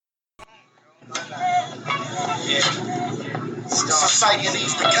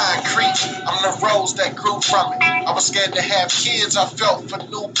Society's the concrete. I'm the rose that grew from it. I was scared to have kids. I felt for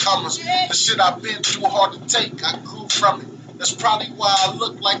newcomers. The shit I've been too hard to take. I grew from it. That's probably why I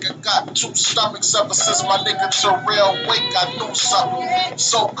look like I got two stomachs. Ever since my nigga Terrell Wake, I knew something.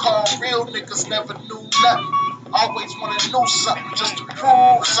 So-called real niggas never knew nothing. Always wanted to know something just to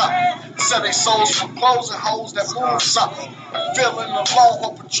prove something. Sell their souls for clothes and hoes that move something. Feeling alone,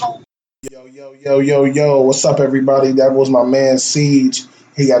 hope patrol. Yo, what's up, everybody? That was my man Siege.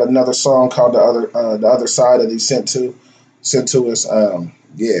 He got another song called the other side that he sent to us.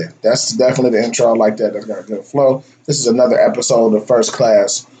 Yeah, that's definitely the intro. I like that. That's got a good flow. This is another episode of First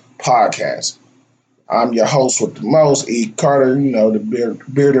Class Podcast. I'm your host with the most, E. Carter. You know, the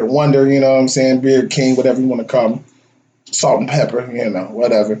bearded wonder. You know what I'm saying? Beard King, whatever you want to call him. Salt and pepper. You know,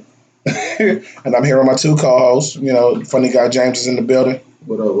 whatever. And I'm here with my two co-hosts. You know, funny guy James is in the building.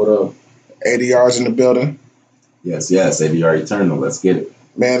 What up? What up? ADR's in the building. Yes. ADR Eternal. Let's get it.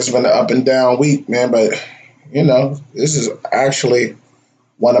 Man, it's been an up and down week, man, but, you know, this is actually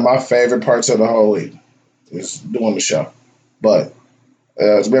one of my favorite parts of the whole week, is doing the show. But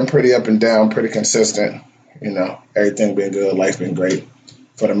it's been pretty up and down, pretty consistent. You know, everything been good. Life been great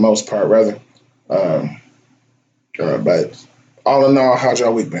for the most part, rather. But all in all, how's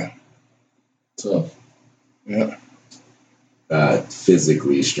your week been? Tough. Yeah.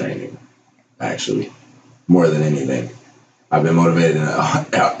 Physically straining. Actually, more than anything, I've been motivated in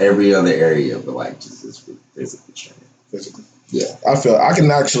every other area, but like just physically training. Physically, yeah. I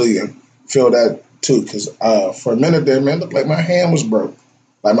can actually feel that too, because for a minute there, man, it looked like my hand was broke,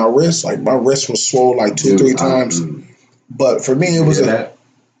 like my wrist was swollen like three times. But for me, it was yeah.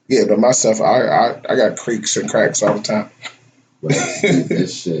 But myself, I got creaks and cracks all the time. Well,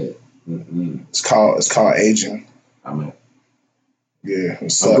 this shit. It's called aging. Yeah, I'm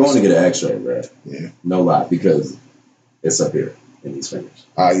going to get an X-ray, bro. Yeah, no lie, because it's up here in these fingers.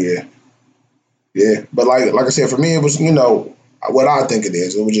 Yeah. But like I said, for me, it was, you know, what I think it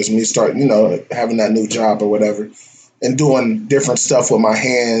is. It was just me starting, you know, having that new job or whatever, and doing different stuff with my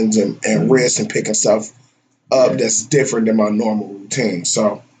hands and wrists and picking stuff up that's different than my normal routine.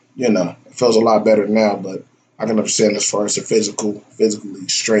 So, you know, it feels a lot better now. But I can understand as far as the physically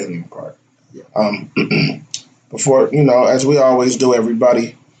straining part. Yeah. Before, you know, as we always do,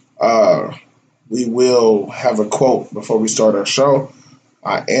 everybody, we will have a quote before we start our show.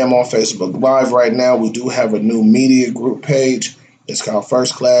 I am on Facebook Live right now. We do have a new media group page. It's called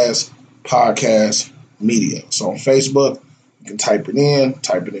First Class Podcast Media. So on Facebook, you can type it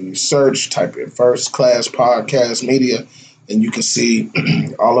in your search, type in First Class Podcast Media, and you can see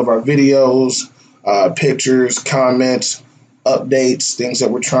all of our videos, pictures, comments, updates, things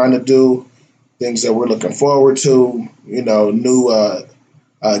that we're trying to do, things that we're looking forward to, you know, new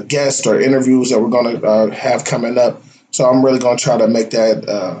guests or interviews that we're going to have coming up. So I'm really going to try to make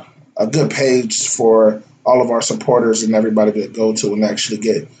that a good page for all of our supporters and everybody to go to and actually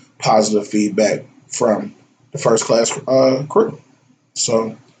get positive feedback from the First Class crew.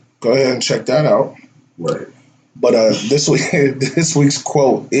 So go ahead and check that out. Right. But this week's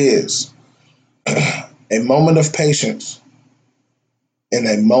quote is, "A moment of patience and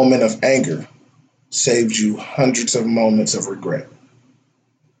a moment of anger saved you hundreds of moments of regret."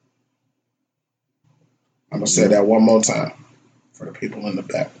 I'm going to say that one more time for the people in the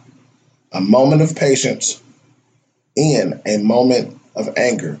back. A moment of patience and a moment of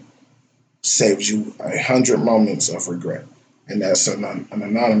anger saves you 100 moments of regret. And that's an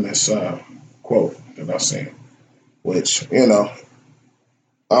anonymous quote that I've seen, which, you know,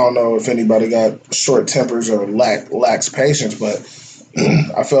 I don't know if anybody got short tempers or lacks patience, but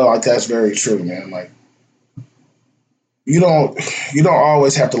I feel like that's very true, man. Like, you don't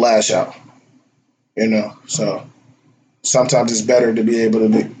always have to lash out. You know, so sometimes it's better to be able to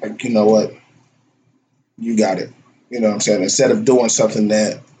be like, you know what, you got it. You know what I'm saying? Instead of doing something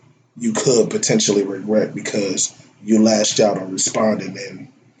that you could potentially regret because you lashed out or responded in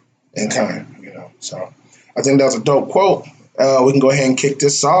kind, you know. So I think that's a dope quote. We can go ahead and kick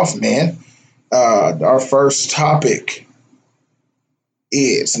this off, man. Our first topic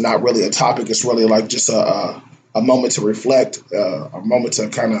is not really a topic. It's really like just a moment to reflect, a moment to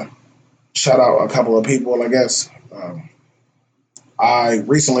kind of shout out a couple of people, I guess. I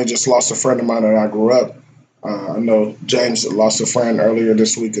recently just lost a friend of mine that I grew up. I know James lost a friend earlier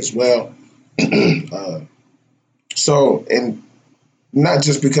this week as well. So, and not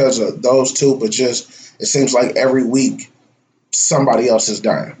just because of those two, but just it seems like every week somebody else is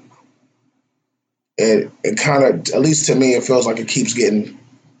dying. It kind of, at least to me, it feels like it keeps getting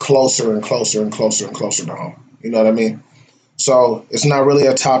closer and closer and closer and closer to home. You know what I mean? So it's not really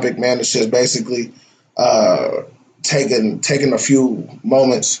a topic, man. It's just basically uh, taking a few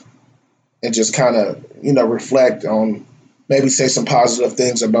moments and just kind of reflect on, maybe say some positive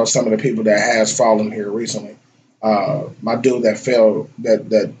things about some of the people that has fallen here recently. My dude that fell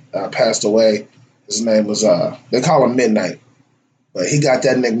that passed away, his name was they call him Midnight, but he got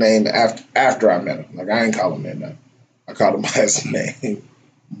that nickname after I met him. Like, I ain't call him Midnight, I called him by his name.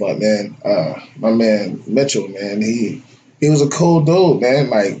 But man, my man Mitchell, man, he was a cool dude, man.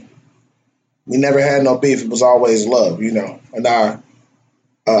 Like, we never had no beef. It was always love, And uh,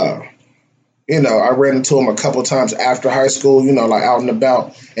 I ran into him a couple times after high school, like out and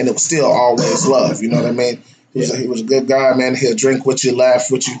about, and it was still always love. You know what I mean? Yeah. He was a good guy, man. He'll drink with you,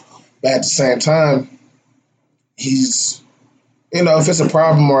 laugh with you, but at the same time, he's if it's a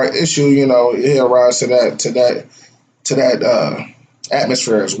problem or an issue, he'll rise to that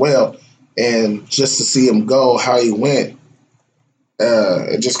atmosphere as well. And just to see him go, how he went,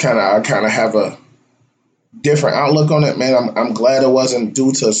 it just I kind of have a different outlook on it, man. I'm glad it wasn't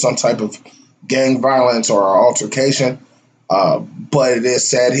due to some type of gang violence or altercation. But it is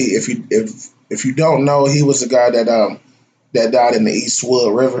sad. If you don't know, he was the guy that died in the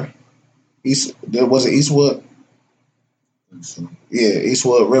Eastwood River. There was it Eastwood? Yeah,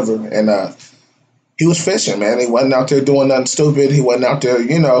 Eastwood River, and he was fishing, man. He wasn't out there doing nothing stupid. He wasn't out there,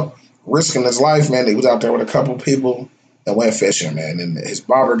 risking his life, man. He was out there with a couple people and went fishing, man. And his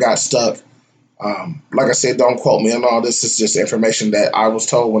bobber got stuck. Like I said, don't quote me on all this. It's just information that I was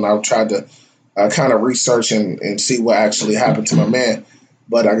told when I tried to kind of research and see what actually happened to my man.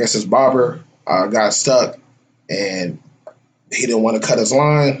 But I guess his bobber got stuck, and he didn't want to cut his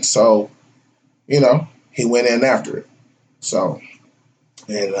line, so he went in after it. So,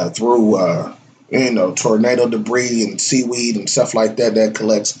 and through tornado debris and seaweed and stuff like that that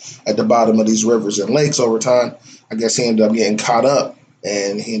collects at the bottom of these rivers and lakes over time, I guess he ended up getting caught up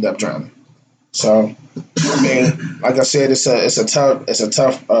and he ended up drowning. So, I mean, like I said, it's a tough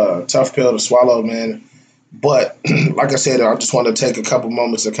pill to swallow, man. But like I said, I just want to take a couple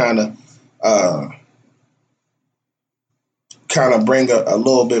moments to kind of bring a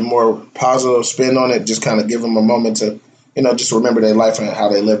little bit more positive spin on it. Just kind of give them a moment to just remember their life and how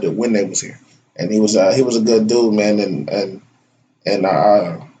they lived it when they was here. And he was a good dude, man. And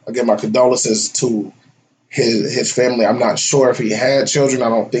I give my condolences to his family. I'm not sure if he had children. I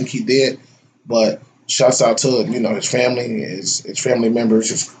don't think he did, but shouts out to his family, his family members,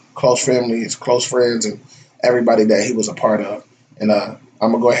 his close family, his close friends, and everybody that he was a part of. And I'm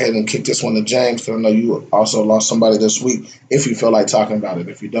gonna go ahead and kick this one to James, because I know you also lost somebody this week. If you feel like talking about it,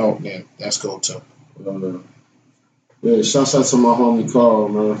 if you don't, then that's cool too. Yeah, shouts out to my homie Carl,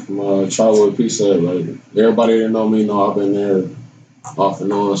 man, from Childhood Peace. Like, everybody that know me know I've been there off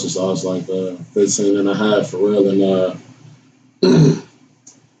and on since I was like 15 and a half for real. And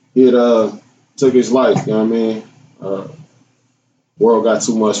he had took his life, you know what I mean? World got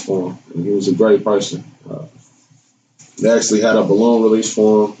too much for him, and he was a great person. They actually had a balloon release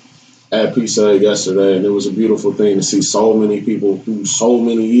for him at Pizza yesterday, and it was a beautiful thing to see so many people through so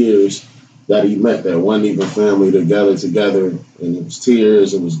many years that he met that wasn't even family together, and it was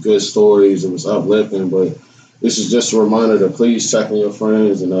tears, it was good stories, it was uplifting. But this is just a reminder to please check on your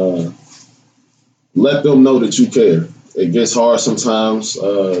friends and let them know that you care. It gets hard sometimes.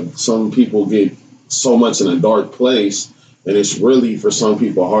 Some people get so much in a dark place, and it's really, for some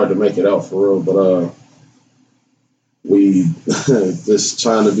people, hard to make it out for real. But we just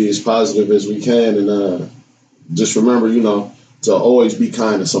trying to be as positive as we can, and just remember, to always be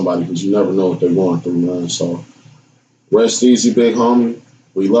kind to somebody, because you never know what they're going through, man. So rest easy, big homie.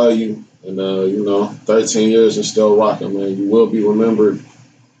 We love you. And, 13 years and still rocking, man. You will be remembered,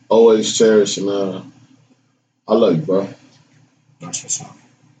 always cherished, and I love you, bro. That's what's up.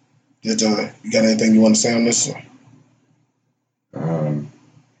 You got anything you want to say on this?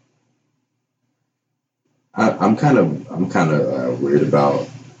 I'm kind of weird about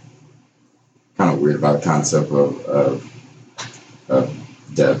the concept of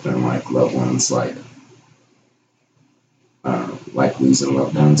death and like loved ones, like losing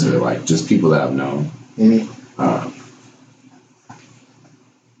loved ones, or like just people that I've known. Mm-hmm.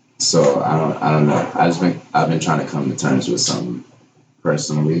 So I don't know. I've been trying to come to terms with something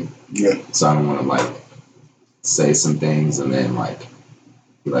personally. Yeah. So I don't want to like say some things and then like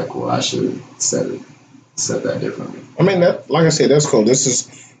be like, well, I should have said that differently. I mean, like I said, that's cool. This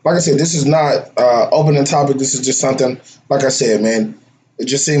is not opening topic. This is just something. Like I said, man, it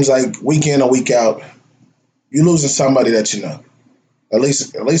just seems like week in or week out, you losing somebody that you know. At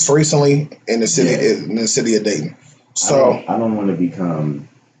least recently in the city, of Dayton. So I don't want to become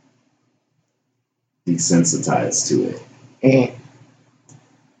desensitized to it. Mhm.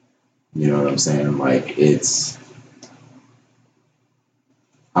 You know what I'm saying? Like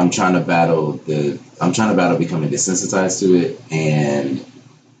I'm trying to battle becoming desensitized to it,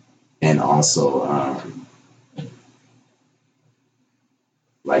 and also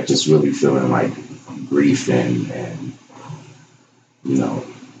like just really feeling like grief and you know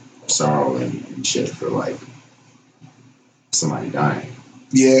sorrow and shit for like somebody dying.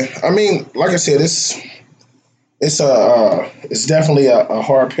 Yeah, I mean, like I said, it's definitely a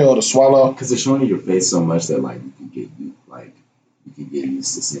hard pill to swallow. Because it's showing in your face so much that like you can get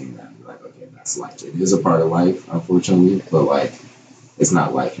used to seeing that and be like, okay, that's life. It is a part of life, unfortunately, but like it's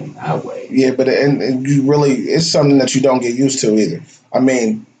not life in that way. Yeah, but and you really, it's something that you don't get used to either. I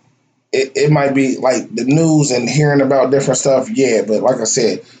mean, it might be like the news and hearing about different stuff, yeah, but like I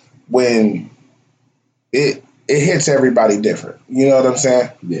said, when it hits everybody different. You know what I'm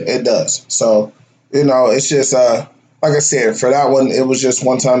saying? Yeah. It does. So, it's just like I said, for that one, it was just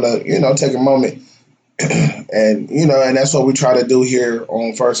one time to, take a moment. And that's what we try to do here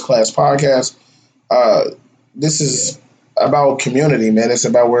on First Class Podcast. This is about community, man. It's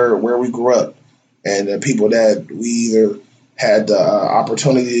about where we grew up and the people that we either had the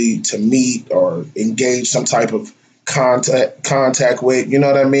opportunity to meet or engage some type of contact with. You know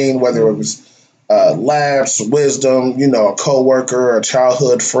what I mean? Whether it was laughs, wisdom, a coworker, a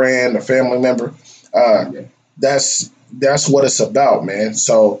childhood friend, a family member. Yeah. That's what it's about, man.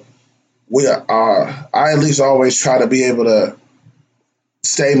 So I at least always try to be able to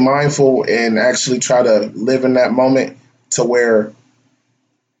stay mindful and actually try to live in that moment to where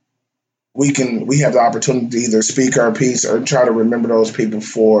we have the opportunity to either speak our piece or try to remember those people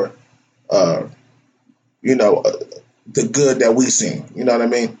for uh you know uh, the good that we seen. You know what I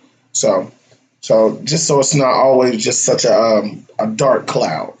mean? So just so it's not always just such a dark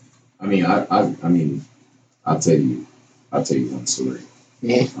cloud. I mean, I mean, I'll I'll tell you one story.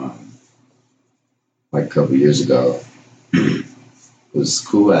 Mhm. Like a couple years ago, it was a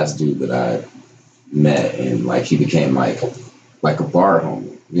cool ass dude that I met, and like he became like a bar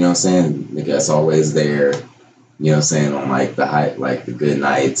homie. You know what I'm saying? Nigga that's always there. You know what I'm saying? On like the high, like the good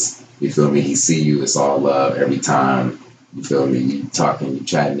nights. You feel me? He see you, it's all love every time. You feel me? You talking, you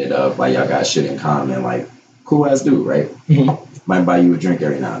chatting it up, like y'all got shit in common. Like cool ass dude, right? Mhm. Might buy you a drink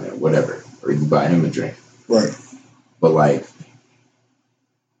every now and then, whatever, or you buy him a drink. Right. But like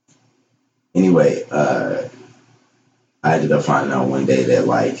anyway, I ended up finding out one day that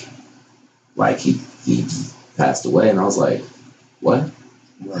like he passed away, and I was like, what?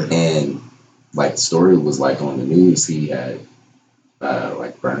 Right. And like the story was like on the news, he had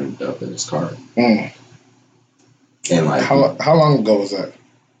like burned up in his car, Mm. and like How long ago was that?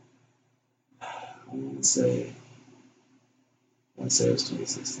 I want to say it was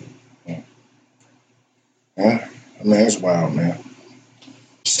 2016. Yeah. I mean, it's wild, man.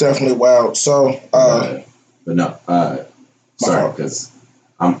 It's definitely wild. So, But no, my sorry, fault. because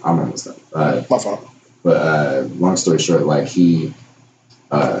I'm almost done. My fault. But long story short, like he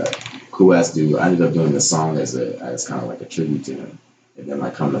cool ass dude. I ended up doing this song as kind of like a tribute to him, and then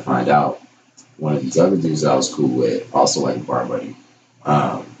like come to find out, one of these other dudes that I was cool with, also like a bar buddy,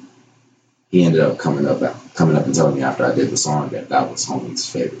 um, he ended up coming up and telling me after I did the song that was homie's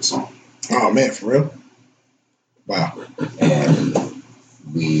favorite song, Oh man, for real? Wow. and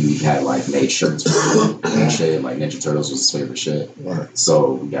we had like made shirts for him and shit. Like Ninja Turtles was his favorite shit, Right.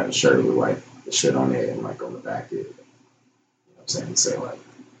 so we got a shirt with like the shit on it, and like on the back, you know what I'm saying, say like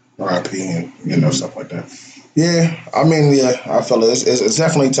RIP and stuff like that. Yeah, I mean, yeah, I feel it. It's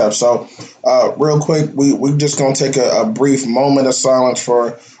definitely tough. So, real quick, we just gonna take a brief moment of silence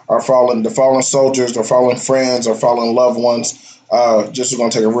for the fallen soldiers, the fallen friends, our fallen loved ones. Just we're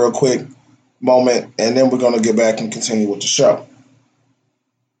gonna take a real quick moment, and then we're gonna get back and continue with the show.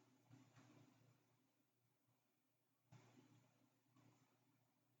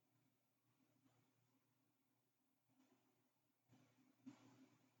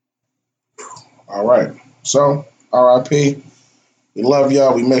 All right. So, RIP. We love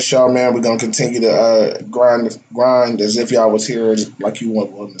y'all. We miss y'all, man. We're gonna continue to grind as if y'all was here, like you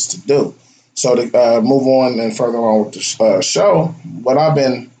want us to do. So to move on and further on with the show, what I've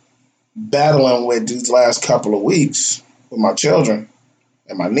been battling with these last couple of weeks with my children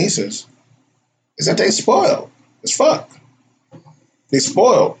and my nieces is that they spoiled as fuck. They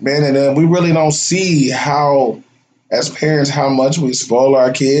spoiled, man, and we really don't see how, as parents, how much we spoil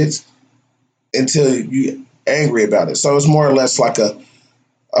our kids until you angry about it. So it's more or less like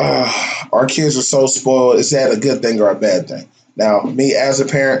our kids are so spoiled. Is that a good thing or a bad thing? Now, me as a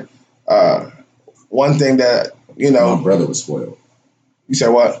parent, uh, one thing that my brother was spoiled. you said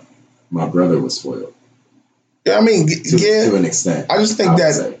what? My brother was spoiled. Yeah, I mean, to an extent. I just think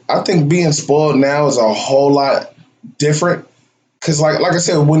I think being spoiled now is a whole lot different. Cause like I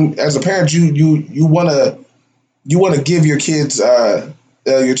said, when as a parent, you wanna give your kids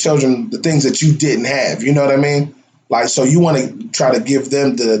your children the things that you didn't have. You know what I mean? Like so, you want to try to give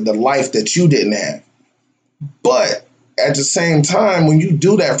them the life that you didn't have. But at the same time, when you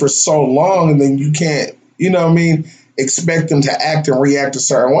do that for so long, and then you can't, you know what I mean, expect them to act and react a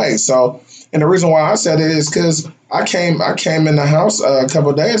certain way. So, and the reason why I said it is because I came in the house a couple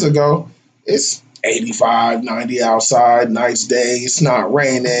of days ago. It's 85, 90 outside, nice day. It's not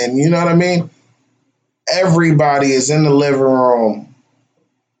raining. You know what I mean? Everybody is in the living room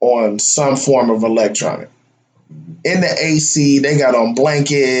on some form of electronic. In the AC, they got on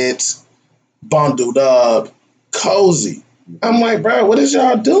blankets, bundled up, cozy. I'm like, bro, what is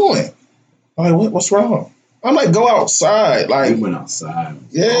y'all doing? I'm like, what's wrong? I'm like, go outside. Like, we went outside.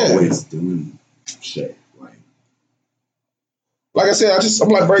 Yeah. Always doing shit. Like I said, I'm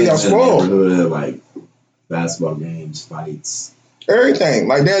like, bro, y'all spoiled. Like basketball games, fights. Everything.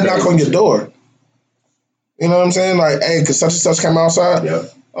 Like, they'll knock on your door. You know what I'm saying? Like, hey, because such and such came outside.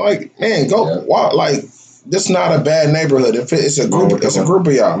 Yep. I'm like, man, go walk. Like, this not a bad neighborhood. If it's a group, it's a group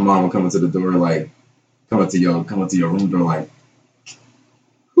of y'all. My mom would come into the door, like, come into your room door, like,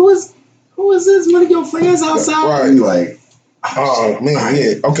 who is this? One of your friends outside? Right. Like, oh man,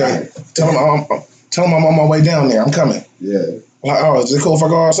 yeah, okay. Tell them I'm on my way down there. I'm coming. Yeah. Like, oh, is it cool if I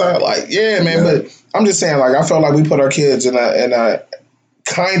go outside? Like, yeah, man. Yeah. But I'm just saying, like, I felt like we put our kids in a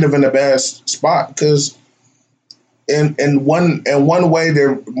kind of in a bad spot because in one way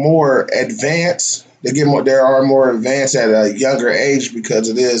they're more advanced. They are more advanced at a younger age because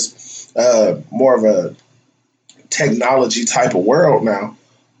it is more of a technology type of world now.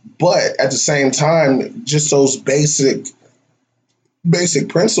 But at the same time, just those basic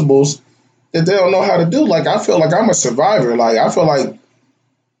principles that they don't know how to do. Like, I feel like I'm a survivor. Like, I feel like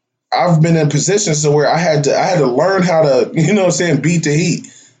I've been in positions to where I had to learn how to, you know what I'm saying, beat the heat.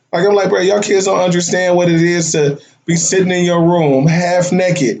 Like, I'm like, bro, y'all kids don't understand what it is to be sitting in your room half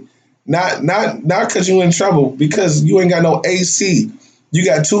naked. Not because you in trouble, because you ain't got no AC. You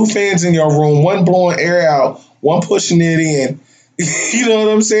got two fans in your room, one blowing air out, one pushing it in. You know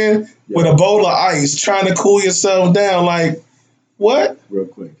what I'm saying? Yeah. With a bowl of ice, trying to cool yourself down. Like, what? Real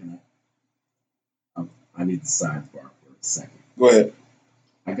quick, I need to sidebar for a second. Go ahead.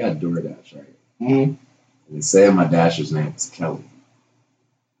 I got DoorDash, right? Mm-hmm. And it said my Dasher's name was Kelly.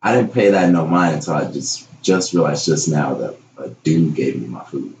 I didn't pay that no mind until I just realized just now that a dude gave me my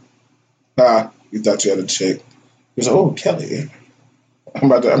food. You thought you had a chick. You said, oh, Kelly.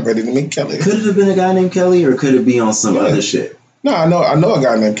 I'm ready to meet Kelly. Could it have been a guy named Kelly, or could it be on some other shit? No, I know a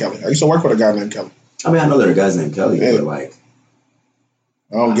guy named Kelly. I used to work with a guy named Kelly. I mean, I know there are guys named Kelly, but like,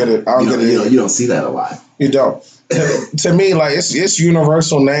 I don't get it. You don't see that a lot. You don't. To me, like, it's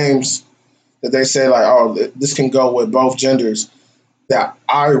universal names that they say, like, oh, this can go with both genders, that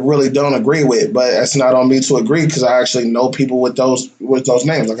I really don't agree with. But it's not on me to agree because I actually know people with those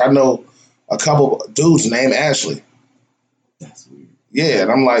names. Like, I know a couple dudes named Ashley. That's weird. Yeah,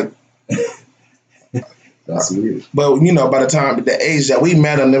 and I'm like, that's weird. But by the age that we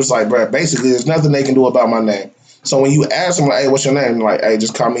met them, it was like, bro, basically, there's nothing they can do about my name. So when you ask them, like, hey, what's your name? They're like, hey,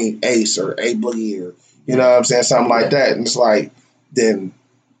 just call me Ace or A Boogie or you know what I'm saying, something like that. And it's like, then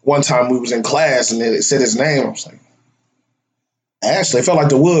one time we was in class and it said his name. I was like, Ashley. It felt like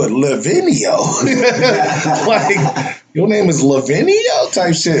the word Lavinio. Like, your name is Lavinio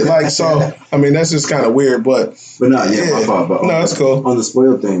type shit. Like, so, I mean, that's just kind of weird, but no, yeah, my fault. But no, that's cool. On the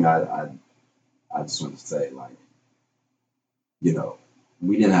spoiled thing, I just want to say, like,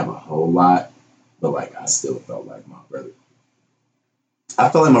 we didn't have a whole lot, but like, I still felt like my brother. I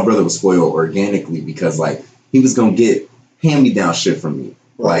felt like my brother was spoiled organically because, like, he was gonna get hand-me-down shit from me,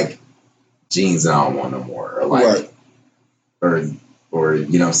 like jeans I don't want no more, or like, or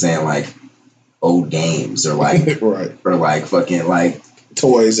you know what I'm saying, like old games, or like, or like fucking like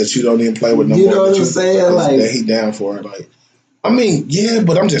toys that you don't even play with no more. You know what I'm saying? Like, that he down for it. Like, I mean, yeah,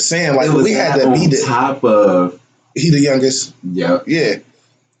 but I'm just saying, like, we had to be the top of. He the youngest. Yeah. Yeah.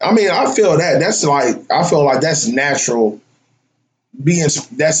 I mean, I feel that. That's like, I feel like that's natural.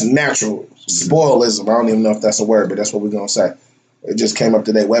 That's natural spoilism. I don't even know if that's a word, but that's what we're gonna say. It just came up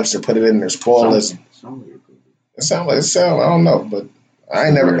today. Webster put it in there. Spoilism. It sound. I don't know, but I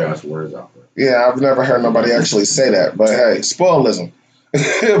ain't never. Words out there. Yeah, I've never heard nobody actually say that. But hey, spoilism.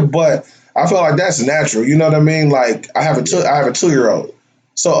 But I feel like that's natural. You know what I mean? Like, I have a 2-year-old,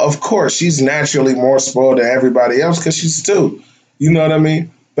 so of course she's naturally more spoiled than everybody else because she's 2. You know what I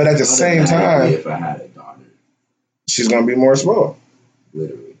mean? But at the same time, if I had a daughter, she's gonna be more spoiled.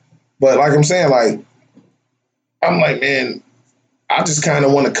 Literally. But like I'm saying, like, I'm like, man, I just kind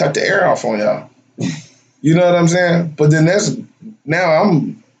of want to cut the air off on y'all. You know what I'm saying? But then now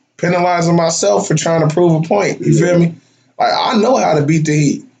I'm penalizing myself for trying to prove a point. You feel me? Like, I know how to beat the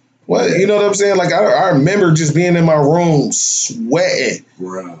Heat. What, you know what I'm saying? Like, I remember just being in my room, sweating,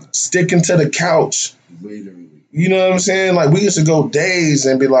 sticking to the couch. Literally. You know what I'm saying? Like, we used to go days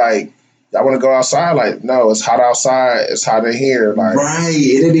and be like, y'all want to go outside? Like, no, it's hot outside. It's hot in here. Like, right.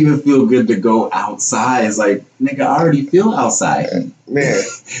 It didn't even feel good to go outside. It's like, nigga, I already feel outside. Man,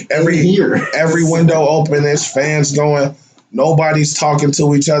 every window open, there's fans going. Nobody's talking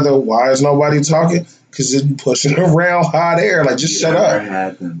to each other. Why is nobody talking? Because you're pushing around hot air. Like, just shut up. I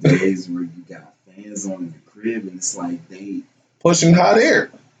had them days where you got fans on in the crib and it's like they pushing hot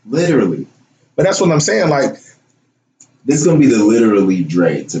air. Literally. But that's what I'm saying. Like, this is gonna be the literally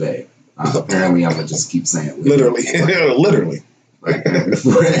Dre today. Apparently, I'm gonna just keep saying literally. Literally. Like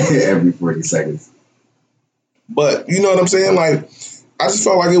every 40 seconds. But you know what I'm saying? Like, I just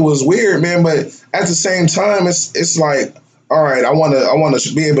felt like it was weird, man. But at the same time, it's like, all right, I want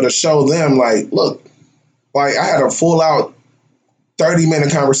to be able to show them, like, look, like, I had a full out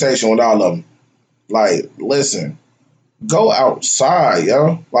 30-minute conversation with all of them. Like, listen, go outside,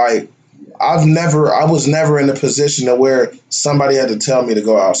 yo. Like, I was never in a position to where somebody had to tell me to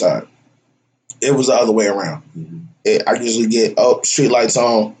go outside. It was the other way around. Mm-hmm. I usually get street lights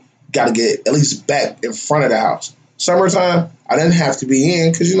on, got to get at least back in front of the house. Summertime, I didn't have to be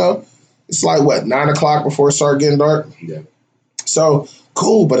in because, you know, it's like, 9 o'clock before it started getting dark? Yeah. So,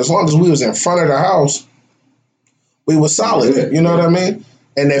 cool, but as long as we was in front of the house, we was solid. Yeah. You know what I mean?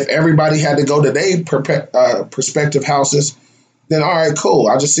 And if everybody had to go to their prospective houses, then all right, cool.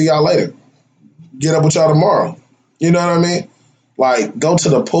 I'll just see y'all later. Get up with y'all tomorrow. You know what I mean? Like, go to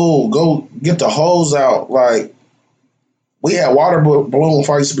the pool, go get the hose out. Like, we had water balloon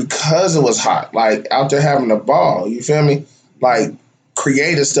fights because it was hot. Like, out there having a ball. You feel me? Like,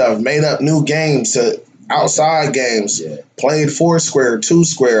 creative stuff, made up new games to outside games. Yeah. Played 4 square, 2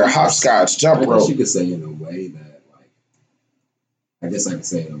 square, hopscotch, jump rope. I guess you could say in a way that,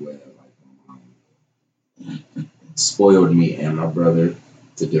 like, spoiled me and my brother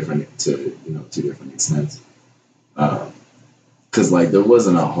to two different extents. Because, like, there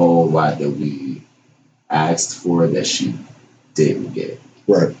wasn't a whole lot that we asked for that she didn't get.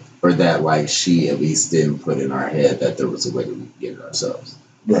 Right. Or that, like, she at least didn't put in our head that there was a way that we could get it ourselves.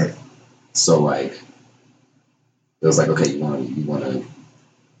 Right. So, like, it was like, okay, you want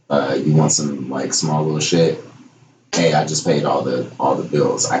some, like, small little shit? Hey, I just paid all the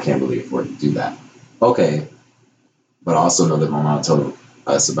bills. I can't really afford to do that. Okay. But I also know that my mom told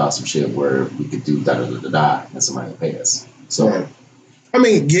us about some shit where we could do da-da-da-da-da and somebody will pay us. So, right. I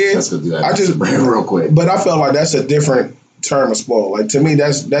mean, yeah, let's go do that. I just real quick. But I felt like that's a different term of spoiled. Like, to me,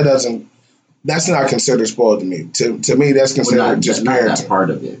 that's not considered spoiled to me. To me, that's considered just parenting. Not that part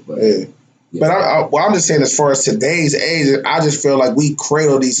of it, but yeah. But I'm just saying, as far as today's age, I just feel like we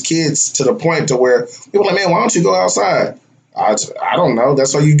cradle these kids to the point to where people are like, man, why don't you go outside? I don't know.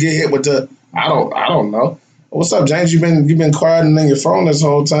 That's why you get hit with the I don't know. What's up, James? You've been quiet and on your phone this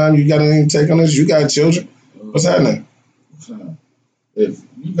whole time. You got anything to take on this? You got children? What's happening? If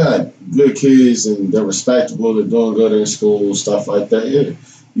you got good kids and they're respectable, they're doing good in school, stuff like that, yeah,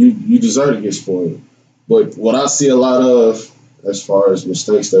 you deserve to get spoiled. But what I see a lot of, as far as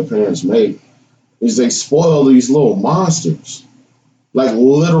mistakes that parents make, is they spoil these little monsters. Like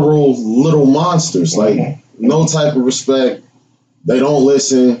literal little monsters. Like no type of respect. They don't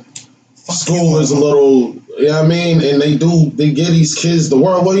listen. School is a little, you know what I mean? And they give these kids the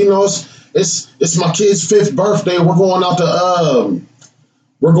world. Well, you know, it's my kid's 5th birthday. We're going out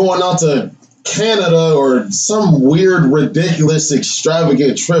to Canada or some weird, ridiculous,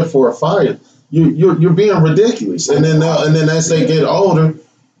 extravagant trip for a fight. You're being ridiculous. And then as they get older,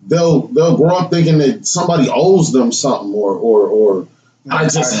 they'll grow up thinking that somebody owes them something or I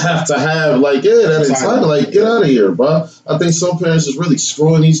just have to have, like, yeah, that entitlement. Like, get out of here, bro. I think some parents is really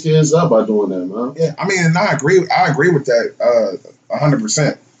screwing these kids up by doing that, man. Yeah, I mean, and I agree with that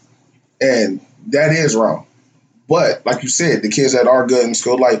 100%. And that is wrong. But like you said, the kids that are good in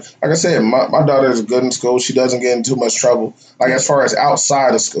school, like I said, my daughter is good in school. She doesn't get in too much trouble. Like, as far as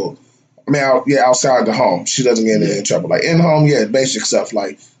outside of school. I mean, outside the home, she doesn't get in any trouble. Like, in home, yeah, basic stuff.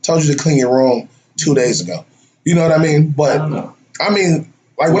 Like, told you to clean your room 2 days ago. You know what I mean? But I mean,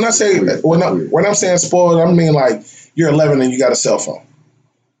 like, when I say when I'm saying spoiled, I mean, like, you're 11 and you got a cell phone.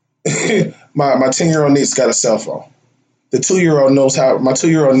 my 10-year-old niece got a cell phone. The 2-year-old knows how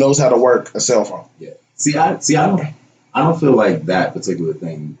to work a cell phone. Yeah. I don't feel like that particular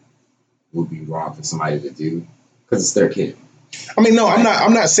thing would be wrong for somebody to do because it's their kid. I mean, no,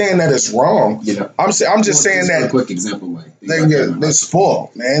 I'm not saying that it's wrong. You know, I'm just saying for that a quick example, like they're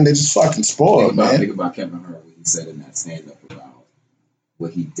spoiled, man. They just fucking spoiled, man. Think about Kevin Hart, what he said in that stand up about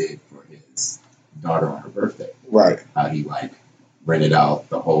what he did for his daughter on her birthday. Right. How he like rented out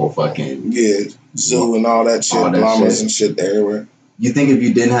the whole fucking zoo and all that shit, llamas and shit everywhere. You think if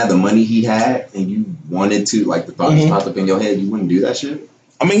you didn't have the money he had and you wanted to, like the thought just popped up in your head, you wouldn't do that shit?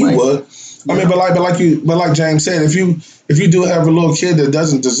 I mean, you would. I mean, but like James said, if you do have a little kid that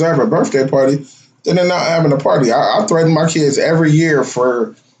doesn't deserve a birthday party, then they're not having a party. I threaten my kids every year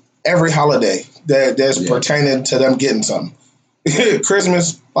for every holiday that's pertaining to them getting something.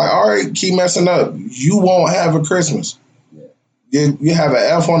 Christmas, like, all right, keep messing up. You won't have a Christmas. Yeah. You have an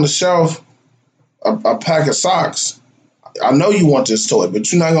F on the shelf, a pack of socks. I know you want this toy,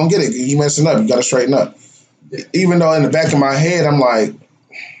 but you're not gonna get it because you messing up. You gotta straighten up. Yeah. Even though in the back of my head, I'm like,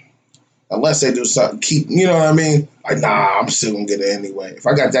 unless they do something, you know what I mean? Like, nah, I'm still gonna get it anyway. If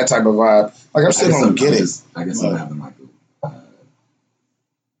I got that type of vibe, like, I'm still gonna get it. I guess I'm having like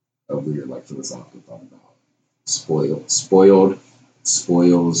a weird, like, philosophical thought about spoils.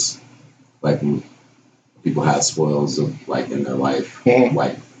 Like, people have spoils of, like, in their life,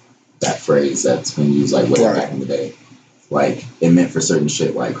 like that phrase that's been used like way back in the day. Like, it meant for certain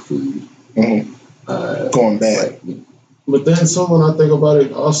shit like food. Going bad. Like, but then, so when I think about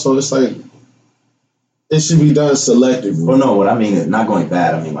it, also, it's like, it should be done selectively. Well, no, what I mean is not going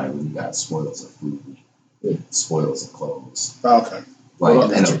bad. I mean, like, when you got spoils of food, spoils of clothes. Okay.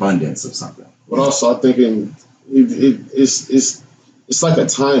 Like, an abundance of something. But also, I'm thinking it's like a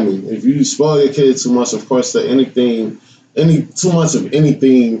timing. If you spoil your kid too much, of course, too much of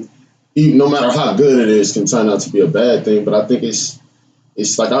anything, even, no matter how good it is, can turn out to be a bad thing. But I think it's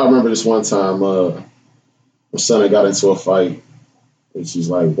like, I remember this one time, my son got into a fight, and she's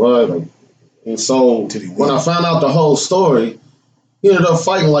like, "What?" Like, and so when I found out the whole story, he ended up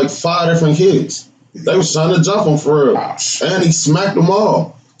fighting like 5 different kids. They was trying to jump him for real, and he smacked them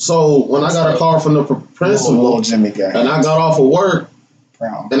all. So when I got a call from the principal, and I got off of work,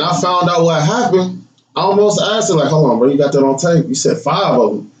 and I found out what happened, I almost asked her, like, "Hold on, bro, you got that on tape? You said 5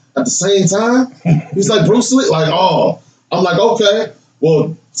 of them at the same time?" He's like, "Bruce Lee?" Like, "Oh." I'm like, "Okay,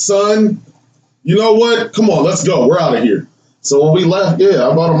 well, son, you know what? Come on, let's go. We're out of here." So when we left,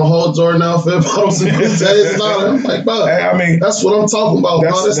 I bought him a whole Jordan outfit, bought him some PJs and all that. I'm like, bro, I mean, that's what I'm talking about.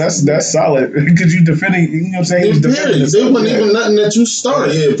 That's solid. Because you defending, you know what I'm saying? It wasn't even nothing that you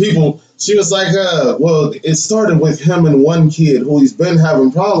started. Yeah, people, she was like, well, it started with him and one kid who he's been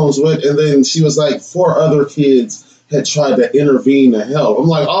having problems with. And then she was like, 4 other kids had tried to intervene to help. I'm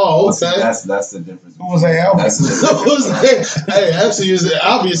like, oh, okay. That's the difference. Who was they helping? Hey, actually,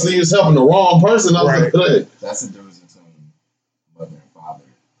 obviously, he was helping the wrong person. Right. That's the difference between mother and father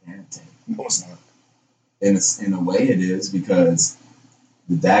parenting. No, it's not. In a way, it is, because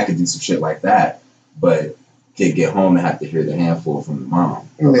the dad could do some shit like that, but kid get home and have to hear the handful from the mom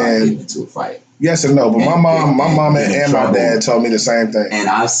about getting into a fight. Yes and no, but my mom and my dad told me the same thing. And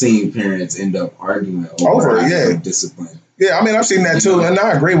I've seen parents end up arguing over discipline. Yeah, I mean, I've seen that too, and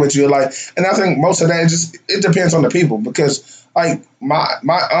I agree with you. Like, and I think most of that it depends on the people, because like my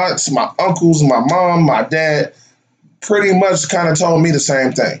aunts, my uncles, my mom, my dad, pretty much kind of told me the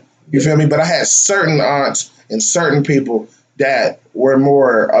same thing. You feel me? But I had certain aunts and certain people that were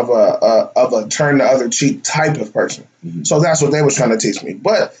more of a turn the other cheek type of person. Mm-hmm. So that's what they was trying to teach me.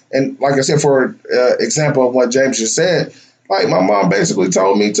 But, and like I said, for example of what James just said, like my mom basically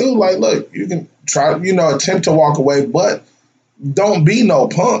told me too, like, look, you can try, attempt to walk away, but don't be no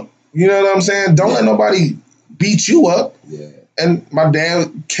punk. You know what I'm saying? Don't let nobody beat you up. Yeah. And my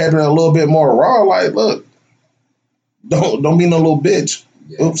dad kept it a little bit more raw, like, look, don't be no little bitch.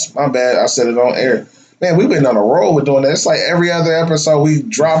 Yeah. Oops, my bad. I said it on air. Man, we've been on a roll with doing that. It's like every other episode we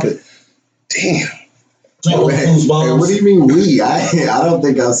drop it. Damn. Oh, man, what do you mean we? I don't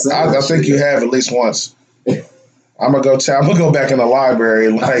think I said I think you have at least once. I'm gonna go back in the library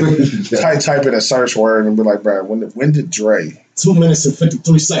and type in a search word and be like, bro, when did Dre? 2 minutes and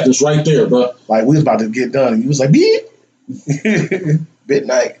 53 seconds right there, bro. Like, we was about to get done and you was like, beep.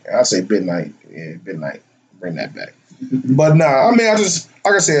 Midnight. I say midnight. Yeah, midnight. Bring that back. But nah, I mean,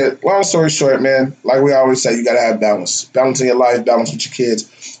 like I said, long story short, man, like we always say, you got to have balance. Balance in your life, balance with your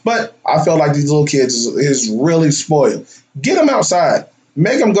kids. But I feel like these little kids is really spoiled. Get them outside.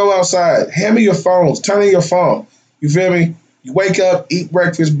 Make them go outside. Hand me your phones. Turn in your phone. You feel me? You wake up, eat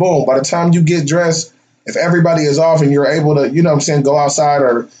breakfast, boom. By the time you get dressed, if everybody is off and you're able to, go outside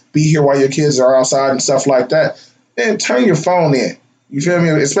or be here while your kids are outside and stuff like that, then turn your phone in. You feel me?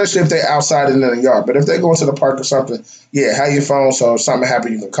 Especially if they're outside and in the yard. But if they go into the park or something, have your phone so if something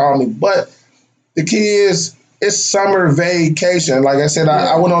happens, you can call me. But the key is it's summer vacation. Like I said,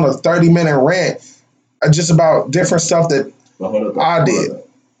 Yeah. I went on a 30-minute rant just about different stuff that But hold up, I did. Hold up.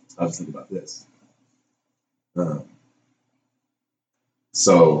 I was thinking about this.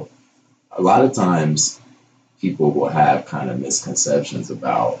 So a lot of times people will have kind of misconceptions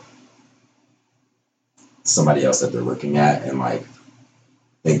about somebody else that they're looking at and like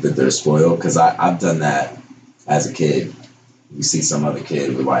think that they're spoiled. Because I've done that as a kid. You see some other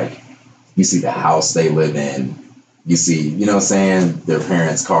kid with like, you see the house they live in, you see, you know what I'm saying, their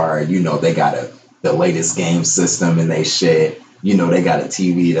parents' car, you know, they got the latest game system and they shit, you know, they got a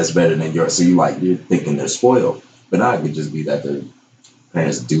TV that's better than yours. So you're thinking they're spoiled. But now it could just be that their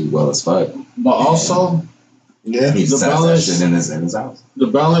parents do well as fuck. But also, Yeah. He just The has that balance- shit in his house. the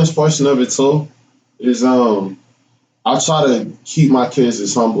balance portion of it too is I try to keep my kids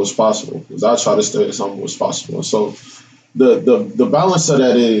as humble as possible because I try to stay as humble as possible. And so the balance of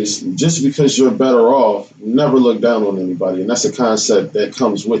that is just because you're better off, never look down on anybody. And that's a concept that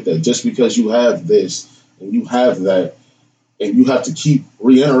comes with that. Just because you have this and you have that, and you have to keep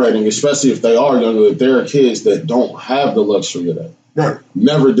reiterating, especially if they are younger, if there are kids that don't have the luxury of that. Right.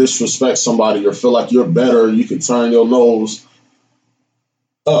 Never disrespect somebody or feel like you're better. You can turn your nose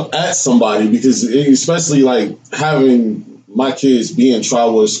up at somebody because, especially like having my kids be in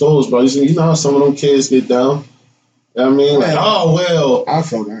Trotwood schools, bro. You know how some of them kids get down. You know what I mean, like, oh well. I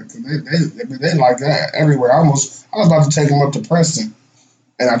feel that because they like that everywhere. I was about to take them up to Princeton,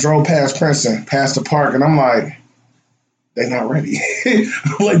 and I drove past Princeton, past the park, and I'm like, they're not ready.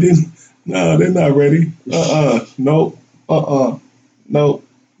 I'm like, no, they're not ready. Nope. Nope.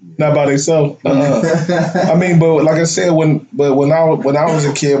 Not by themselves. I mean, but like I said, when I was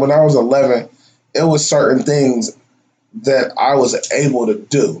a kid, when I was 11, it was certain things that I was able to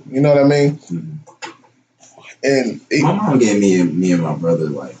do. You know what I mean? Mhm. And My mom gave me and my brother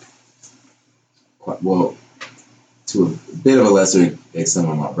like, well, to a bit of a lesser extent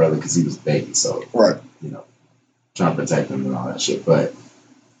on my brother because he was a baby, so right. you know, trying to protect him and all that shit. But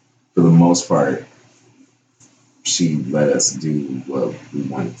for the most part, she let us do what we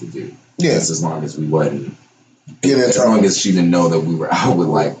wanted to do. Yeah. Just as long as we wasn't, Get in as trouble. long as she didn't know that we were out with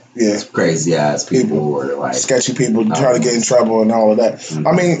like Yeah. crazy ass people or like Sketchy people trying to get in trouble and all of that. Mhm.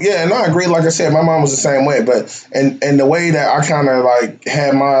 I mean, yeah, and I agree. Like I said, my mom was the same way, but and the way that I kind of like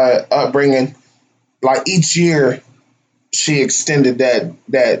had my upbringing, like each year, she extended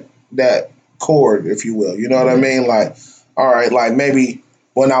that cord, if you will. You know what I mean? Like, all right, like maybe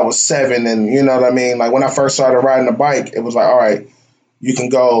when I was 7, and you know what I mean. Like when I first started riding a bike, it was like, all right, you can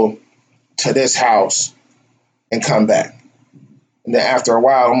go to this house and come back. And then after a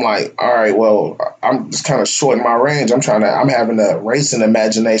while, I'm like, all right, well, I'm just kind of shorting my range. I'm having a racing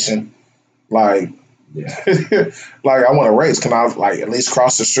imagination. Like, yeah. like I want to race. Can I like at least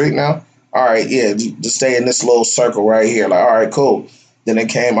cross the street now? All right, yeah, just stay in this little circle right here. Like, all right, cool. Then it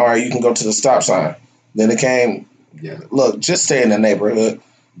came, all right, you can go to the stop sign. Then it came, Yeah. look, just stay in the neighborhood.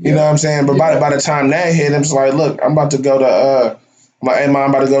 You Yeah. know what I'm saying? But by the time that hit, I'm just like, look, I'm about to go to, hey, mom, I'm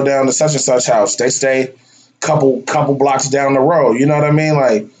about to go down to such and such house. They stay couple blocks down the road. You know what I mean?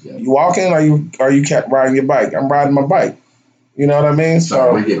 Like, Yeah. you walking or you kept riding your bike? I'm riding my bike. You know what I mean?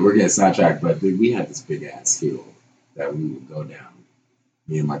 So we're getting sidetracked, but dude, we had this big ass hill that we would go down.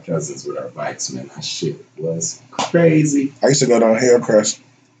 Me and my cousins with our bikes, man. That shit was crazy. I used to go down Hillcrest.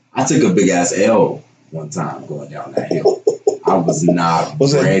 I took a big ass L one time going down that hill. I was not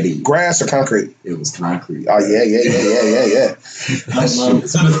Was ready. it grass or concrete? It was concrete. Oh, yeah. That shit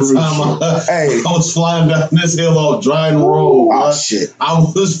is By the crucial. time Hey. I was flying down this hill off Dryden Road. Oh, bro. shit. I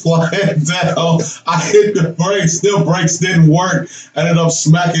was flying down. I hit the brakes. Still, brakes didn't work. Ended up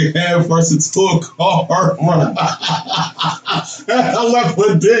smacking head first into a car. Bro. I left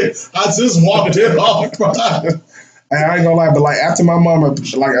with dick. I just walked it off. Bro. And I ain't gonna lie, but like after my mama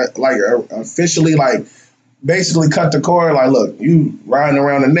officially like basically cut the cord, like, look, you riding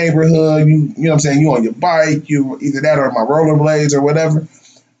around the neighborhood, you know what I'm saying, you on your bike, you either that or my rollerblades or whatever.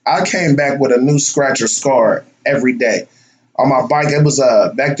 I came back with a new scratch or scar every day. On my bike, it was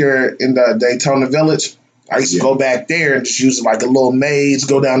back there in the Daytona Village. I used to go back there and just use it like a little maze,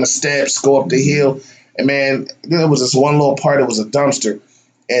 go down the steps, go up the hill. And man, there was this one little part, it was a dumpster.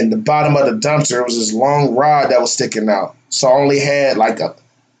 And the bottom of the dumpster was this long rod that was sticking out. So I only had like a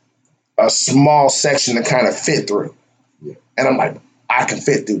small section to kind of fit through. Yeah. And I'm like, I can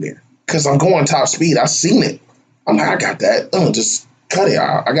fit through there. Because I'm going top speed. I've seen it. I'm like, I got that. Just cut it.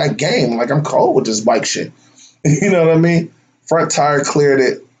 I got game. Like, I'm cold with this bike shit. You know what I mean? Front tire cleared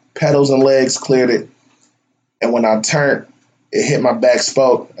it. Pedals and legs cleared it. And when I turned, it hit my back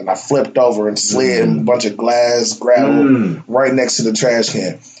spoke, and I flipped over and slid in a bunch of glass, gravel, right next to the trash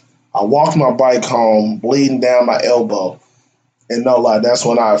can. I walked my bike home, bleeding down my elbow, and no lie, that's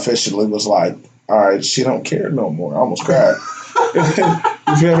when I officially was like, all right, she don't care no more. I almost cried.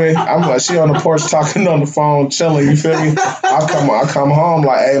 You feel me? I'm like, she on the porch talking on the phone, chilling. You feel me? I come home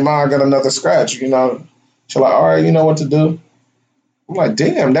like, hey, ma, I got another scratch. You know, she like, all right, you know what to do. I'm like,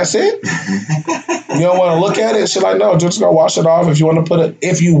 damn, that's it. You don't want to look at it? She like, no, just go wash it off. If you want to put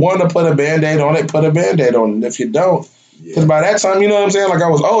a Band-Aid on it, put a Band-Aid on it. If you don't, because by that time, you know what I'm saying? Like I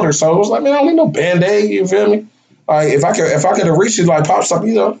was older, so it was like, man, I don't need no Band-Aid. You feel me? Like if I could have reached it like pops up,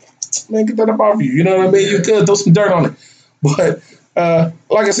 you know, man, get that up off you. You know what I mean? You could throw some dirt on it. But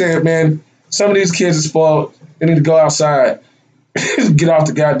like I said, man, some of these kids are spoiled. They need to go outside, get off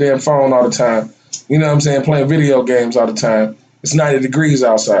the goddamn phone all the time. You know what I'm saying? Playing video games all the time. It's 90 degrees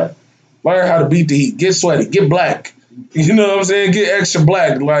outside. Learn how to beat the heat. Get sweaty. Get black. You know what I'm saying? Get extra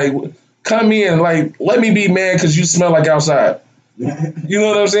black. Like, come in. Like, let me be mad because you smell like outside. You know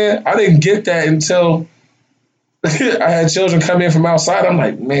what I'm saying? I didn't get that until I had children come in from outside. I'm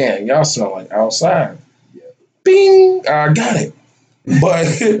like, man, y'all smell like outside. Bing. I got it. But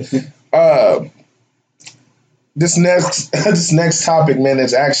this next topic, man,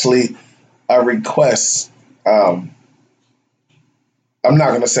 is actually a request. I'm not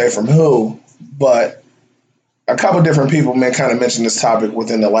going to say from who, but a couple different people, man, kind of mentioned this topic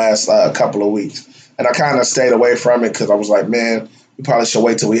within the last couple of weeks. And I kind of stayed away from it because I was like, man, we probably should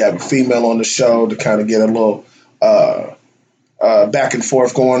wait till we have a female on the show to kind of get a little back and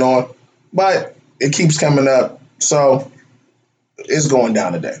forth going on. But it keeps coming up, so it's going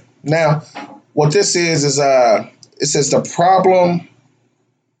down today. Now, what this is it says the problem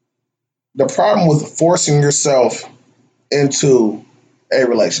with forcing yourself into a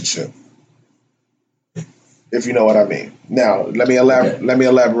relationship, if you know what I mean. Now, let me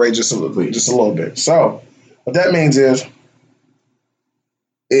elaborate just a little bit. So, what that means is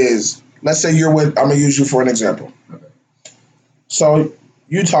let's say you're with. I'm gonna use you for an example. Okay. So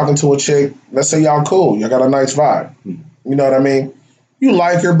you talking to a chick. Let's say y'all cool. Y'all got a nice vibe. You know what I mean? You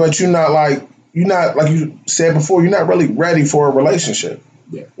like her, but you're not like you said before. You're not really ready for a relationship.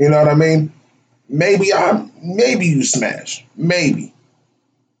 Yeah. You know what I mean? Maybe you smash. Maybe.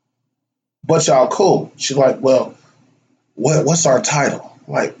 But y'all cool. She's like, well, what's our title?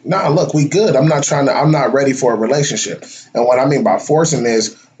 Like, nah, look, we good. I'm not ready for a relationship. And what I mean by forcing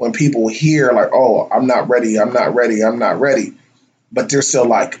is when people hear like, oh, I'm not ready. But they're still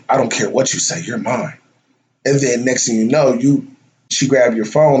like, I don't care what you say, you're mine. And then next thing you know, she grabbed your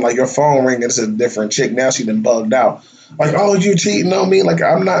phone, like your phone ring, it's a different chick. Now she done bugged out. Like, oh, you cheating on me? Like,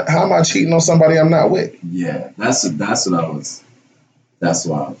 how am I cheating on somebody I'm not with? Yeah, that's why I was,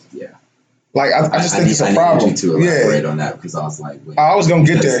 yeah. Like, I just think it's a problem. I need you to elaborate on that because I was like, wait. I was going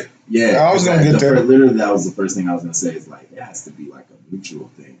to get there. Yeah. I was going to get there. Literally, that was the first thing I was going to say is like, it has to be like a mutual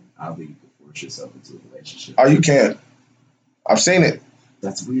thing. I don't think you can force yourself into a relationship. Oh, you can. I've seen it.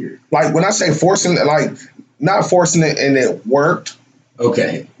 That's weird. Like, when I say forcing it, like, not forcing it and it worked.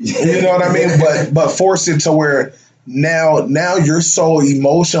 Okay. You know what I mean? But force it to where now you're so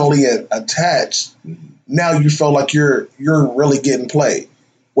emotionally attached. Now you feel like you're really getting played.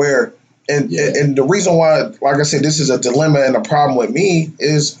 Where and the reason why, like I said, this is a dilemma and a problem with me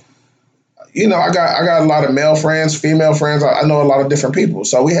is, you know, I got a lot of male friends, female friends. I know a lot of different people,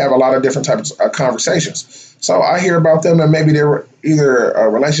 so we have a lot of different types of conversations. So I hear about them, and maybe they're either a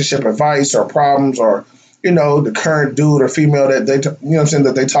relationship advice or problems, or you know, the current dude or female that they, you know, what I'm saying,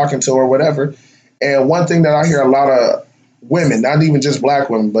 that they talking to or whatever. And one thing that I hear a lot of women, not even just black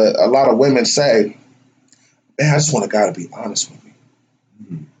women, but a lot of women say, man, I just want a guy to be honest with me.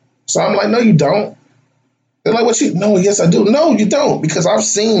 Mm-hmm. So I'm like, no, you don't. They're like, what you? No, yes, I do. No, you don't, because I've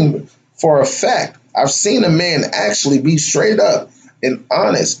seen for a fact, I've seen a man actually be straight up and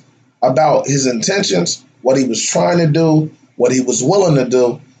honest about his intentions, what he was trying to do, what he was willing to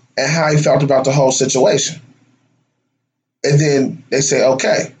do, and how he felt about the whole situation. And then they say,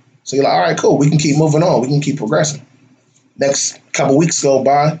 okay. So you're like, all right, cool. We can keep moving on. We can keep progressing. Next couple weeks go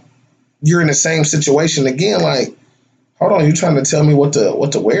by. You're in the same situation again. Like, hold on, you trying to tell me what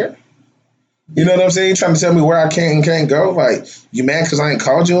to wear? You know what I'm saying? You trying to tell me where I can and can't go? Like, you mad because I ain't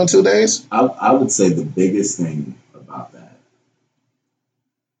called you in 2 days? I would say the biggest thing about that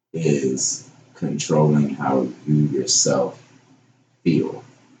is controlling how you yourself feel.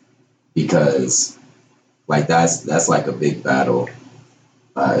 Because like that's like a big battle.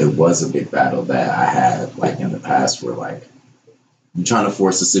 It was a big battle that I had like in the past where like I'm trying to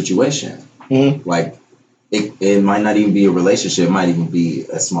force a situation. Mm-hmm. Like it might not even be a relationship. It might even be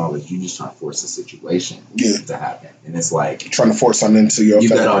as small as you just trying to force a situation to happen. And it's like trying to force something into your you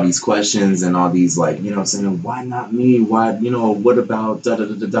face. got all these questions and all these like, you know what I'm saying, why not me? Why, you know, what about da da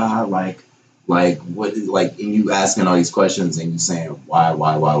da da da? Like what, like, and you asking all these questions and you saying why?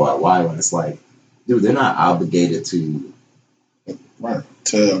 When it's like, dude, they're not obligated to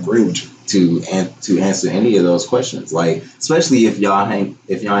agree with you to answer any of those questions. Like, especially if y'all ain't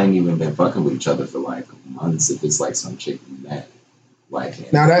even been fucking with each other for like months. If it's like some chick you met,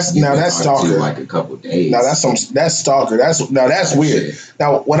 like now that's stalker. Like a couple days. Now that's stalker. That's weird. Shit.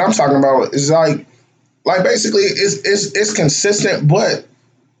 Now what I'm talking about is like basically it's consistent, but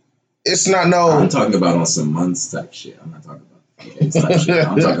it's not no. I'm talking about on some months type shit. I'm not talking about days type shit.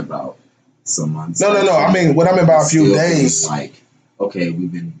 I'm talking about some months. No. I mean, what I mean by a few days. Like, okay,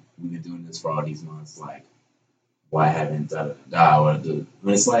 we've been doing this for all these months. Like, why haven't da da da? Or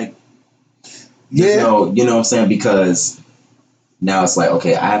when it's like, no, you know what I'm saying? Because now it's like,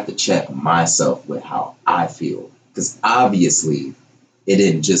 okay, I have to check myself with how I feel, because obviously it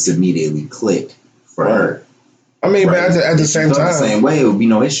didn't just immediately click for her. I mean, right. But at the same time, the same way, it would be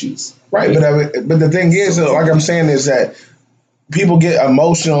no issues. Right, but the thing is, like I'm saying, is that people get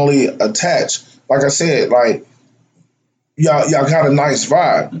emotionally attached. Like I said, like y'all got a nice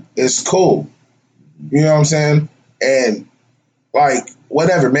vibe. It's cool. You know what I'm saying? And like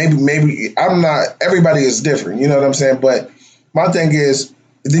whatever, maybe I'm not. Everybody is different. You know what I'm saying? But my thing is,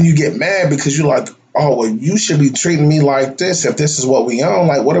 then you get mad because you're like, oh well, you should be treating me like this if this is what we own.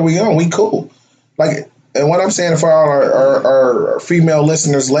 Like, what are we on? We cool. Like. And what I'm saying for all our female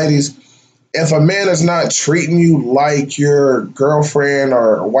listeners, ladies, if a man is not treating you like your girlfriend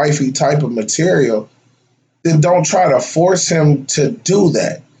or wifey type of material, then don't try to force him to do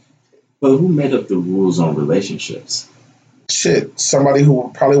that. But who made up the rules on relationships? Shit, somebody who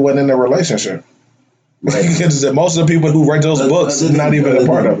probably wasn't in a relationship. Right. Because most of the people who write those books are not even a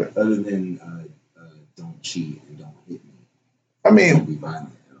part of it. Other than don't cheat and don't hit me. I mean, don't be violent.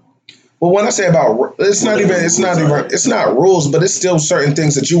 Well, when I say about, it's not rules, but it's still certain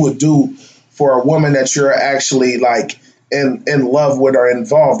things that you would do for a woman that you're actually like in love with or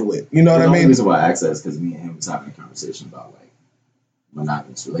involved with. You know what I mean? The reason why I asked that is because me and him was having a conversation about like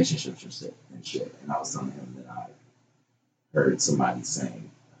monogamous relationships and shit, and I was telling him that I heard somebody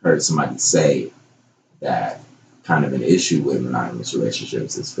say that kind of an issue with monogamous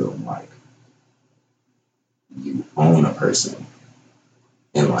relationships is feeling like you own a person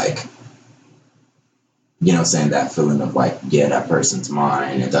and like. You know, saying that feeling of like, yeah, that person's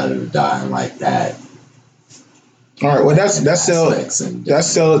mine and and like that. All right, well, that's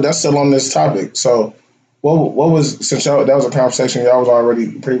still on this topic. So, what was, since that was a conversation y'all was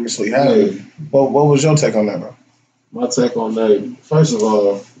already previously having? Yeah. What was your take on that, bro? My take on that, first of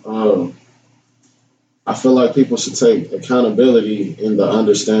all, I feel like people should take accountability in the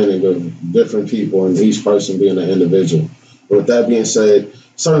understanding of different people and each person being an individual. But with that being said,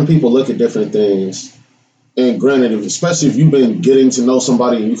 certain people look at different things. And granted, especially if you've been getting to know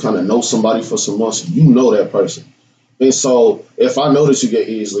somebody and you kind of know somebody for some months, you know that person. And so if I notice you get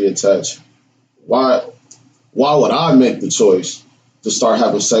easily attached, why would I make the choice to start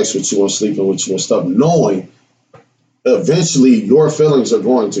having sex with you and sleeping with you and stuff, knowing eventually your feelings are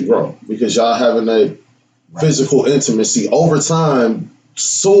going to grow because y'all having that physical intimacy over time,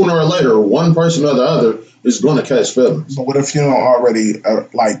 sooner or later, one person or the other is going to catch feelings. But what if you don't already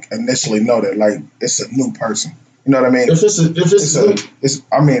like initially know that like it's a new person? You know what I mean? I'm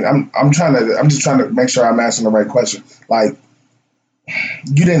just trying to make sure I'm asking the right question. Like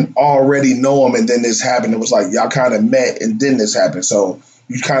you didn't already know him and then this happened. It was like y'all kind of met and then this happened. So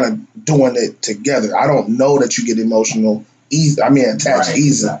you kind of doing it together. I don't know that you get emotional attached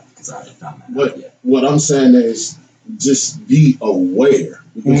easily. What I'm saying is just be aware.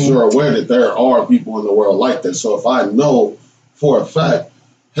 Because you're aware that there are people in the world like that. So if I know for a fact,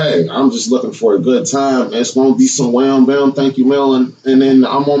 hey, I'm just looking for a good time, it's going to be some wham, bam, thank you, Mel, and then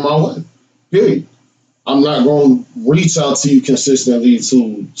I'm on my way. Period. I'm not going to reach out to you consistently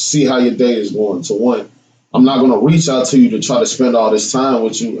to see how your day is going. To one, I'm not going to reach out to you to try to spend all this time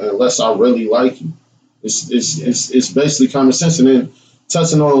with you unless I really like you. It's basically common sense. And then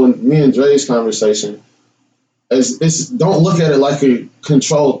touching on me and Dre's conversation, don't look at it like a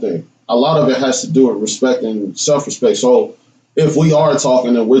control thing. A lot of it has to do with respect and self-respect. So if we are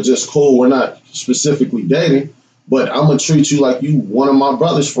talking and we're just cool, we're not specifically dating, but I'm going to treat you like you one of my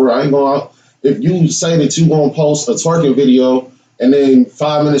brothers for I ain't going out. If you say that you going to post a twerking video and then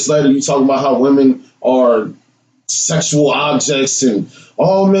 5 minutes later you talking about how women are sexual objects and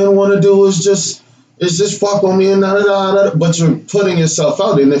all men want to do is just fuck on me and da-da-da-da, but you're putting yourself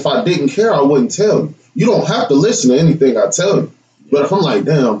out. And if I didn't care, I wouldn't tell you. You don't have to listen to anything I tell you. But if I'm like,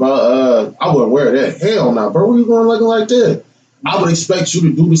 damn, bro, I wouldn't wear that. Hell no, bro. Where you going looking like that? I would expect you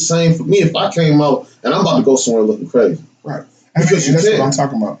to do the same for me if I came out and I'm about to go somewhere looking crazy. Right. Because that's what I'm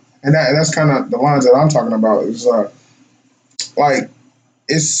talking about. And that's kind of the lines that I'm talking about is like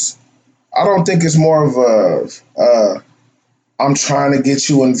it's I don't think it's more of a I'm trying to get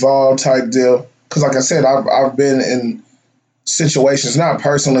you involved type deal. Because like I said, I've been in situations, not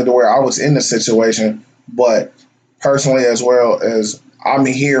personally to where I was in the situation, but personally as well as I'm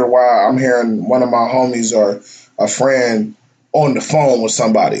here while I'm hearing one of my homies or a friend on the phone with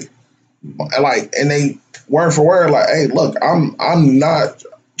somebody. And they word for word, like, hey, look, I'm not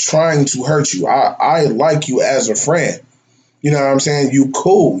trying to hurt you. I like you as a friend. You know what I'm saying? You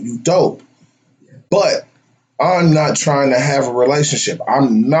cool, you dope. But I'm not trying to have a relationship.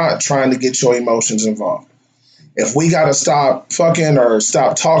 I'm not trying to get your emotions involved. If we gotta stop fucking or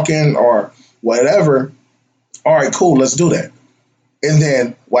stop talking or whatever, all right, cool, let's do that. And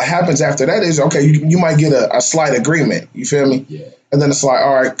then what happens after that is, okay, you might get a slight agreement. You feel me? Yeah. And then it's like,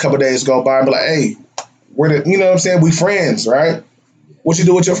 all right, a couple days go by and be like, hey, you know what I'm saying? We friends, right? What you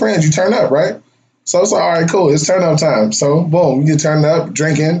do with your friends? You turn up, right? So it's like, all right, cool, it's turn up time. So boom, you turn up,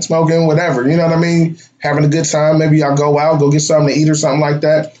 drinking, smoking, whatever. You know what I mean? Having a good time. Maybe y'all go out, go get something to eat or something like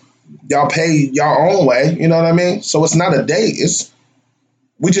that. Y'all pay y'all own way. You know what I mean? So it's not a date.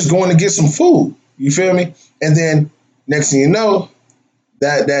 We just going to get some food. You feel me? And then next thing you know,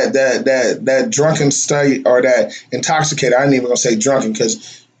 that drunken state or that intoxicated, I ain't even gonna say drunken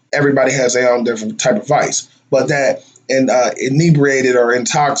because everybody has their own different type of vice, but that inebriated or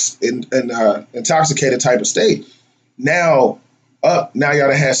intoxicated type of state. Now y'all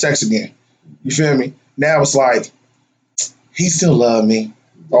done had sex again. You feel me? Now it's like he still love me.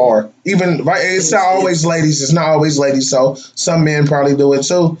 Or even it's not always ladies. It's not always ladies. So some men probably do it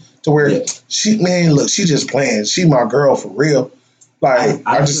too. To where she just playing. She my girl for real. Like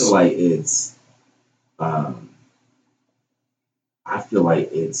I just feel like it's. I feel like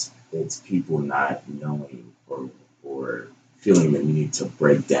it's people not knowing or feeling the need to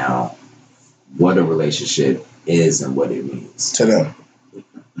break down what a relationship is and what it means to them.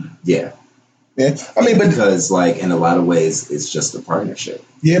 Yeah. Yeah, I mean, but because like in a lot of ways, it's just a partnership.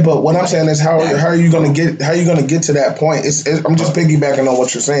 Yeah, but what I'm saying is, how are you gonna get to that point? I'm just piggybacking on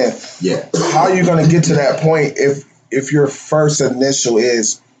what you're saying. Yeah, how are you gonna get to that point if your first initial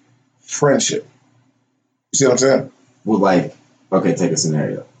is friendship? You see what I'm saying? Well, like, okay, take a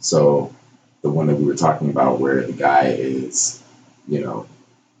scenario. So the one that we were talking about, where the guy is, in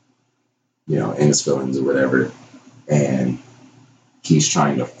his feelings or whatever, and he's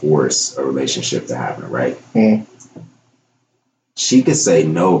trying to force a relationship to happen, right? Mm. She could say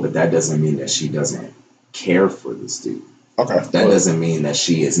no, but that doesn't mean that she doesn't care for this dude. Okay. That doesn't mean that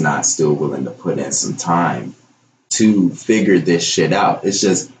she is not still willing to put in some time to figure this shit out. It's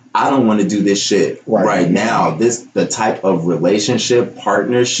just, I don't want to do this shit right now. The type of relationship,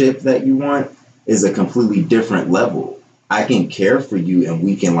 partnership that you want is a completely different level. I can care for you and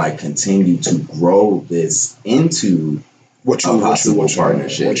we can like continue to grow this into a possible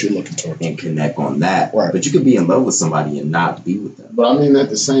partnership. What you're looking towards. And connect on that. Right. But you could be in love with somebody and not be with them. But I mean, at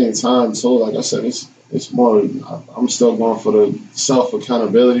the same time, too, like I said, it's more, I'm still going for the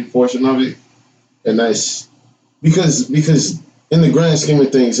self-accountability portion of it. And that's because in the grand scheme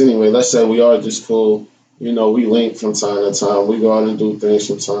of things anyway, let's say we are just cool, we link from time to time, we go out and do things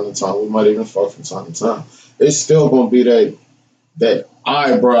from time to time, we might even fuck from time to time. It's still going to be that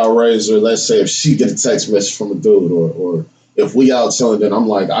eyebrow raiser, let's say if she get a text message from a dude or if we out chilling, then I'm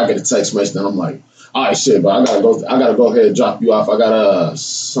like, I get a text message, then I'm like, all right, shit, but I gotta go ahead and drop you off. I got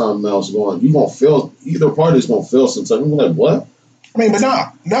something else going. You gonna feel, either party's gonna feel something. You're like, what? I mean, but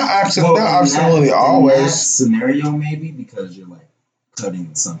not absolutely always. In that scenario, maybe because you're like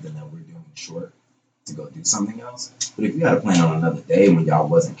cutting something that we're doing short to go do something else. But if you had a plan on another day when y'all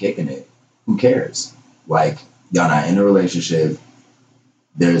wasn't kicking it, who cares? Like, y'all not in a relationship.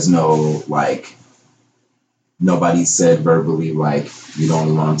 There's no like. Nobody said verbally, like, you're the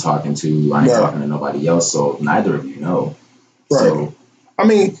only one I'm talking to. I ain't talking to nobody else, so neither of you know. Right. So, I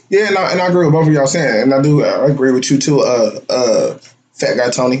mean, yeah, and I agree with both of y'all saying, and I agree with you too, fat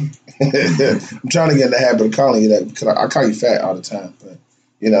guy Tony. I'm trying to get in the habit of calling you that because I call you fat all the time, but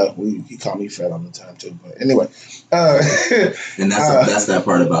he called me fat all the time too. But anyway, and that's that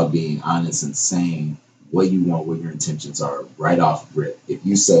part about being honest and saying what you want, what your intentions are, right off rip. If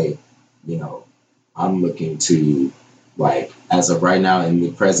you say, I'm looking to, like, as of right now, in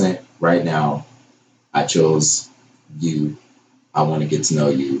the present, right now, I chose you. I want to get to know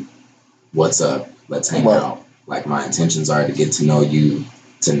you. What's up? Let's hang out. Like, my intentions are to get to know you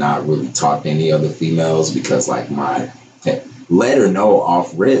to not really talk to any other females because like let her know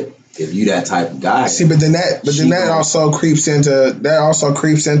off rip if you that type of guy. See, but then that also creeps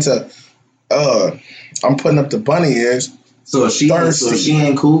into I'm putting up the bunny ears. So if she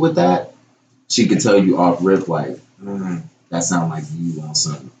ain't cool with that, she could tell you off rip like, that sound like you want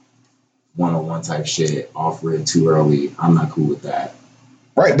some one-on-one type shit off rip too early. I'm not cool with that.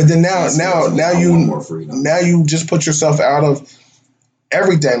 Right, but then now you just put yourself out of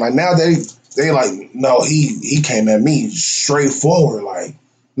everything. Like now they like, no, he came at me straightforward. Like,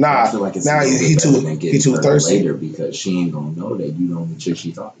 nah, I feel like it's now he too thirsty later because she ain't gonna know that you the only chick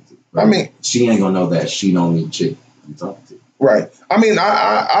she talking to. Right? I mean, she ain't gonna know that she the only chick you talking to. Right. I mean,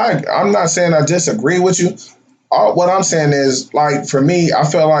 I'm not saying I disagree with you. What I'm saying is, like, for me, I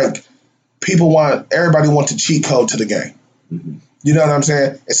feel like everybody wants a cheat code to the game. Mm-hmm. You know what I'm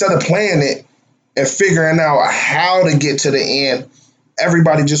saying? Instead of playing it and figuring out how to get to the end,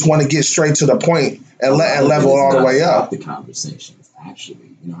 everybody just want to get straight to the point and level all the way up. The conversations,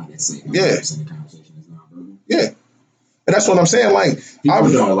 actually, you know how they say, yeah, the conversation is not broken. Yeah, and that's what I'm saying. Like, a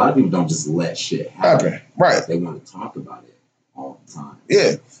lot of people don't just let shit happen. Right? They want to talk about it all the time.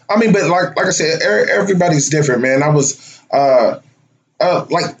 Yeah, I mean, but like I said, everybody's different, man. I was like,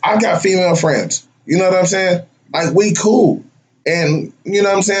 I got female friends. You know what I'm saying? Like, we cool. And, you know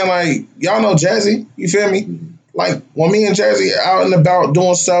what I'm saying? Like, y'all know Jazzy. You feel me? Mm-hmm. Like, when me and Jazzy out and about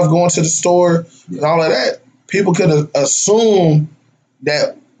doing stuff, going to the store and all of that, people could assume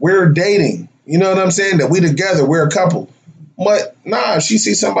that we're dating. You know what I'm saying? That we together, we're a couple. But, nah, if she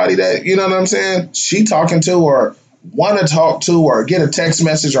sees somebody that, you know what I'm saying, she talking to or want to talk to or get a text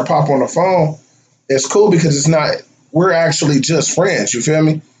message or pop on the phone, it's cool because it's not, we're actually just friends. You feel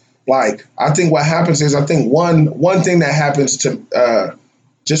me? Like, I think what happens is, I think one thing that happens to,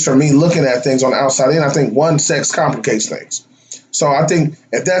 just for me looking at things on the outside in, I think sex complicates things. So I think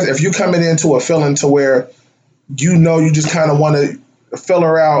if you're coming into a feeling to where you know you just kind of want to fill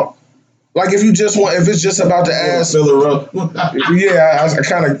her out, like if it's just about the ass, fill her up. Yeah,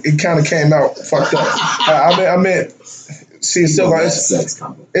 it kind of came out fucked up. I meant, see, it's still going.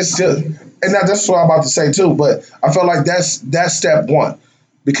 It's still, and that's what I'm about to say too. But I feel like that's step one,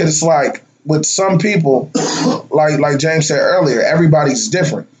 because it's like with some people, like James said earlier, everybody's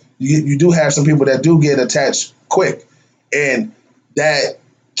different. You do have some people that do get attached quick, and that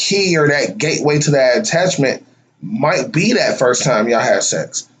key or that gateway to that attachment might be that first time y'all have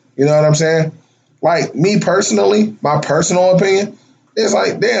sex. You know what I'm saying? Like, me personally, my personal opinion is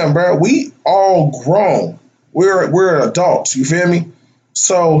like, damn, bro, we all grown. We're adults. You feel me?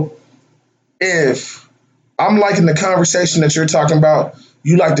 So if I'm liking the conversation that you're talking about,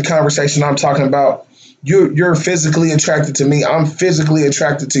 you like the conversation I'm talking about, you're physically attracted to me, I'm physically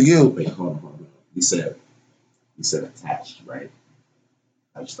attracted to you. Wait, hold on. You said attached, right?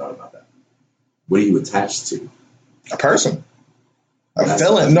 I just thought about that. What are you attached to? A person. A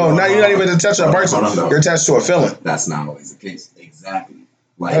feeling. No, now you're not even attached to a person. You're attached to a feeling. That's not always the case. Exactly.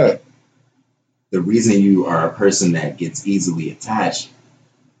 Like, the reason you are a person that gets easily attached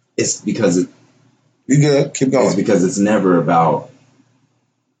is because you good. Keep going. It's because it's never about,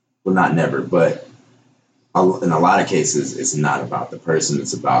 well, not never, but in a lot of cases, it's not about the person.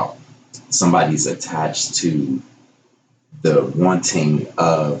 It's about somebody's attached to the wanting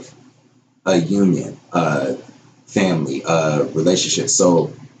of a union, family, relationship.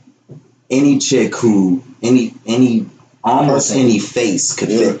 So any chick almost any face could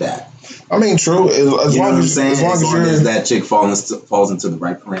fit that. I mean, true. As long as that chick falls into the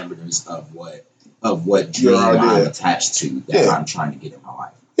right parameters of what dream I'm attached to, that I'm trying to get in my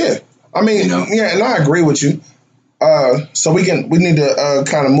life. Yeah, I mean, and I agree with you. So we need to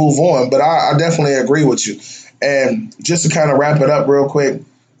kind of move on, but I definitely agree with you. And just to kind of wrap it up real quick,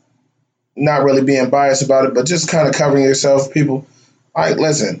 not really being biased about it, but just kind of covering yourself, people. All right,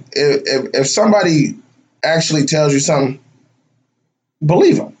 listen, if somebody actually tells you something,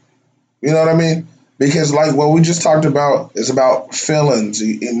 believe them. You know what I mean? Because like what we just talked about is about feelings,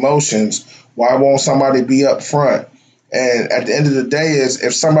 emotions. Why won't somebody be up front? And at the end of the day is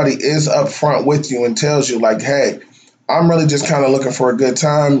if somebody is up front with you and tells you like, hey, I'm really just kind of looking for a good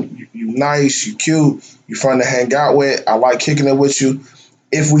time. You nice, you cute, you fun to hang out with. I like kicking it with you.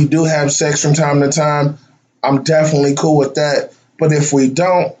 If we do have sex from time to time, I'm definitely cool with that. But if we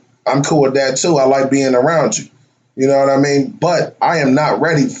don't, I'm cool with that too. I like being around you. You know what I mean? But I am not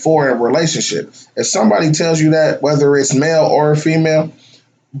ready for a relationship. If somebody tells you that, whether it's male or female,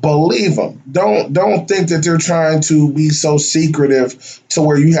 believe them. Don't think that they're trying to be so secretive to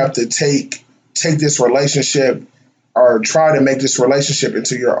where you have to take this relationship or try to make this relationship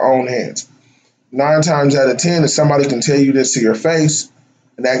into your own hands. 9 times out of 10, if somebody can tell you this to your face,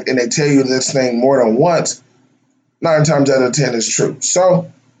 and they tell you this thing more than once, 9 times out of 10 is true.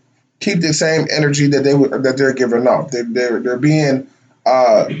 So keep the same energy that they're giving off. They're being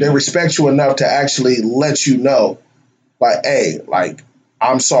they respect you enough to actually let you know, like, hey, like,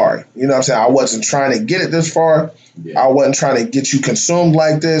 I'm sorry. You know what I'm saying? I wasn't trying to get it this far. Yeah. I wasn't trying to get you consumed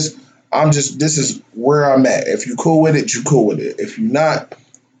like this. This is where I'm at. If you cool with it, you cool with it. If you're not,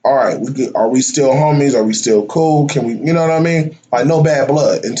 all right, are we still homies? Are we still cool? Can we, you know what I mean? Like, no bad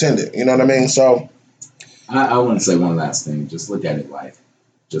blood intended. You know what I mean? So I want to say one last thing. Just look at it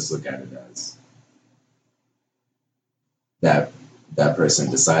as that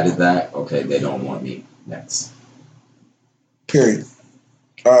person decided that, okay, they don't want me next. period.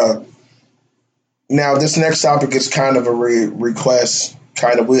 Now this next topic is kind of a request.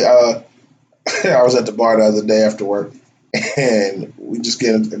 Kind of I was at the bar the other day after work, and we just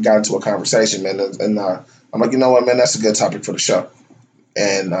got into a conversation, man. And I'm like, you know what, man, that's a good topic for the show.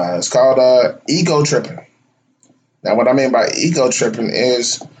 And it's called ego tripping. Now, what I mean by ego tripping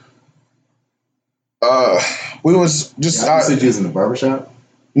is, we was just. You said you was in the barbershop?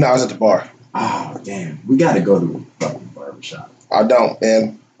 No, I was at the bar. Oh, damn. We got to go to a fucking barbershop. I don't,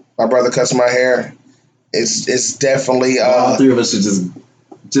 man. My brother cuts my hair. It's definitely. All three of us should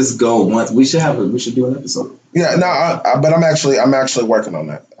just go once. We should do an episode. Yeah, no, but I'm actually working on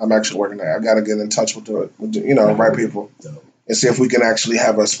that. I got to get in touch with the right people and see if we can actually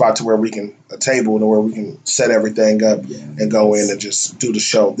have a spot to where we can a table to where we can set everything up and go in and just do the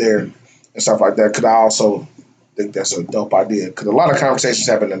show there and stuff like that. Because I also think that's a dope idea. Because a lot of conversations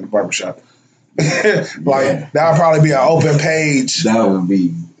happen in the barbershop. That'll probably be an open page. That'd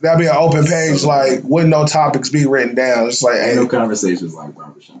be an open page, like, with no topics be written down. It's like, hey, no conversations like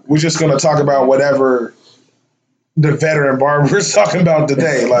barbershop. We're just gonna talk about whatever the veteran barber is talking about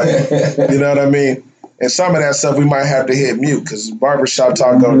today. Like, you know what I mean? And some of that stuff we might have to hit mute because barbershop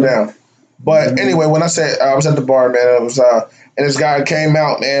talk go down. But anyway, when I said I was at the bar, man, it was and this guy came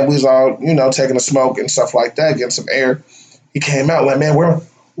out, man. We was all taking a smoke and stuff like that, getting some air. He came out like, man, where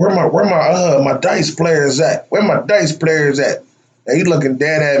my dice players at? Where my dice players at? And he looking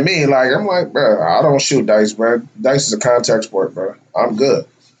dead at me like, I'm like, bro, I don't shoot dice, bro. Dice is a contact sport, bro. I'm good.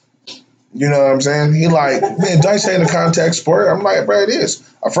 You know what I'm saying? He like, man, dice ain't a contact sport. I'm like, bro, it is.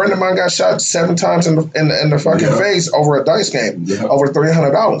 A friend of mine got shot 7 times in the fucking face over a dice game, over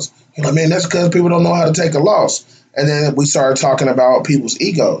 $300. He like, man, that's because people don't know how to take a loss. And then we started talking about people's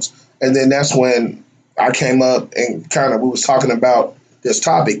egos. And then that's when I came up and we was talking about this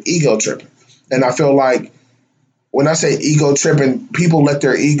topic, ego tripping. And I feel like when I say ego tripping, people let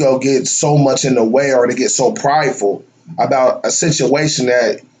their ego get so much in the way or they get so prideful about a situation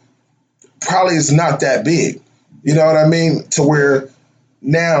that probably is not that big. You know what I mean? To where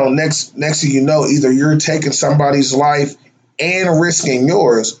now, next thing you know, either you're taking somebody's life and risking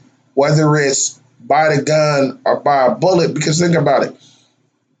yours, whether it's by the gun or by a bullet, because think about it.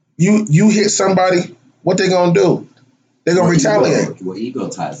 You hit somebody, what they gonna do? They're gonna retaliate. Ego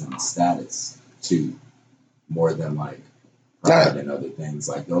ties in status too, more than like pride and other things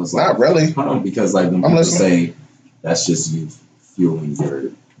like those. Like, not really. Because like when people say that's just you fueling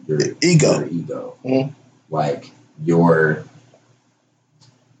your ego. Mm-hmm. Like your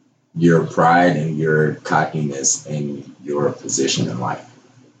pride and your cockiness and your position in life.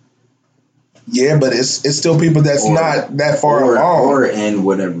 Yeah, but it's still people that's not that far along. Or in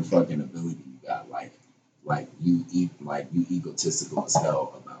whatever fucking ability you got. Like you egotistical as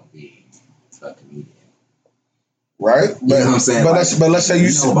hell about being a comedian. Right? You know what I'm saying? But let's say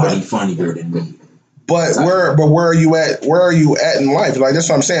nobody funnier than me. But where are you at? Where are you at in life? Like, that's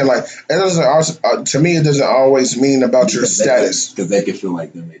what I'm saying. Like, it doesn't also, to me, it doesn't always mean about your status. Because they can feel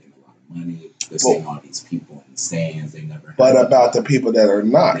like they're making a lot of money. They're seeing all these people in the stands. They never. But about the people that are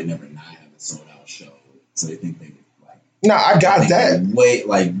not. They never not have a sold out show, so they think they like. No, I got that. Wait,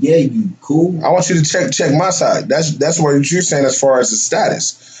 like, yeah, you cool. I want you to check my side. That's what you're saying as far as the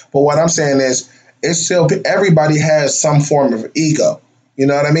status. But what I'm saying is, it's still everybody has some form of ego. You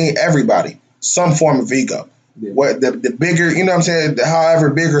know what I mean? Everybody. Some form of ego. Yeah. What the bigger, you know what I'm saying, however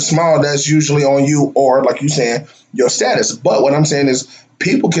big or small, that's usually on you or, like you saying, your status. But what I'm saying is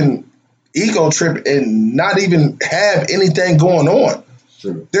people can ego trip and not even have anything going on.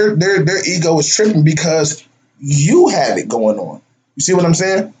 True. Their ego is tripping because you have it going on. You see what I'm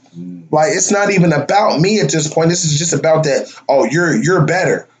saying? Like, it's not even about me at this point. This is just about that, oh, you're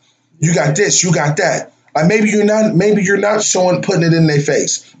better. You got this, you got that. Like, maybe you're not putting it in their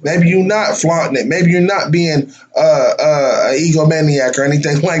face. Maybe you're not flaunting it. Maybe you're not being an egomaniac or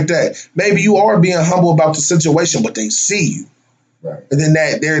anything like that. Maybe you are being humble about the situation, but they see you. Right. And then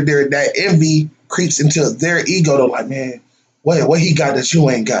that envy creeps into their ego. They're like, man, What he got that you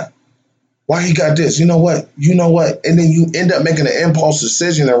ain't got? Why he got this? You know what? You know what? And then you end up making an impulse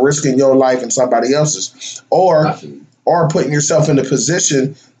decision and risking your life and somebody else's, or putting yourself in a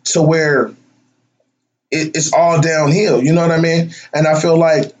position to where it's all downhill. You know what I mean? And I feel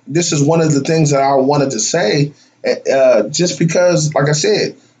like this is one of the things that I wanted to say, just because, like I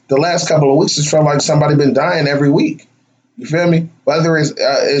said, the last couple of weeks it felt like somebody been dying every week. You feel me? Whether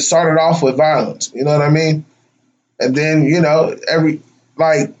it started off with violence, you know what I mean, and then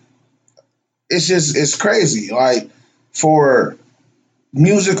it's crazy. Like for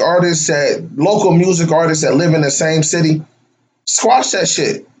local music artists that live in the same city, squash that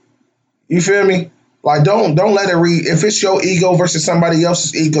shit. You feel me? Like don't let it read. If it's your ego versus somebody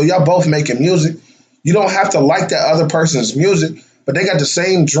else's ego, y'all both making music. You don't have to like that other person's music, but they got the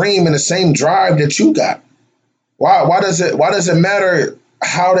same dream and the same drive that you got. Why does it matter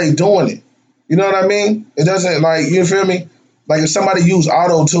how they doing it? You know what I mean? It doesn't, like, you feel me? Like if somebody use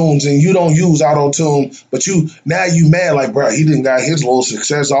auto tunes and you don't use auto tune, but you mad like, bro, he didn't got his little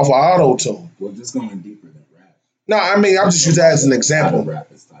success off of auto tune. Well, just going deeper than rap. No, I mean I'm just using that as an example. Rap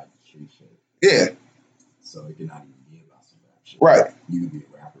is like street shit. Yeah. So it cannot even be about some rap shit. Right. You could be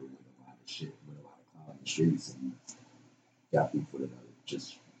a rapper with a lot of shit, with a lot of clout in the streets, and got people that are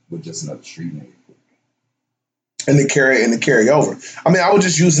just another street nigga. And to carry over. I mean, I was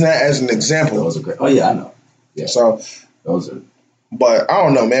just using that as an example. Those are great. Oh yeah, I know. Yeah. So those are. But I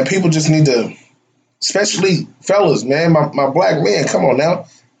don't know, man. People just need to, especially fellas, man. My black men, come on now.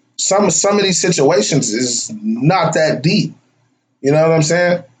 Some of these situations is not that deep. You know what I'm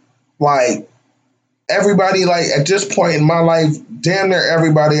saying? Like everybody, like at this point in my life, damn near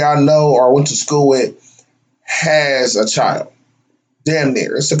everybody I know or went to school with has a child. Damn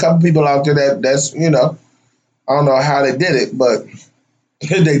near. It's a couple people out there that's I don't know how they did it, but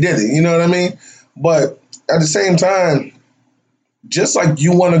they did it. You know what I mean? But at the same time, just like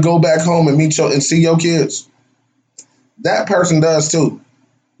you want to go back home and see your kids, that person does too.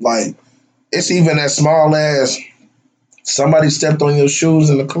 Like it's even as small as somebody stepped on your shoes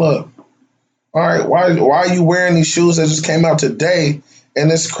in the club. All right, why are you wearing these shoes that just came out today in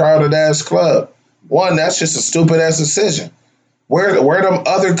this crowded ass club? One, that's just a stupid ass decision. Wear them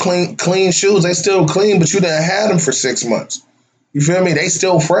other clean shoes. They still clean, but you didn't have them for 6 months. You feel me? They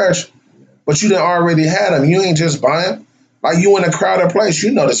still fresh, but you didn't already had them. You ain't just buying. Like you in a crowded place,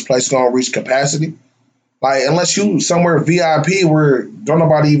 you know this place gonna reach capacity. Like unless you somewhere VIP where don't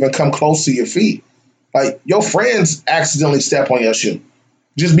nobody even come close to your feet. Like your friends accidentally step on your shoe,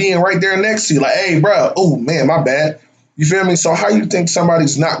 just being right there next to you. Like, hey, bro, oh man, my bad. You feel me? So how you think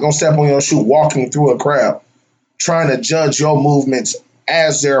somebody's not gonna step on your shoe walking through a crowd? Trying to judge your movements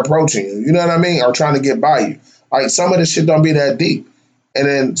as they're approaching you. You know what I mean? Or trying to get by you. Like, some of this shit don't be that deep. And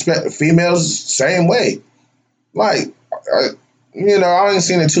then females, same way. Like, I ain't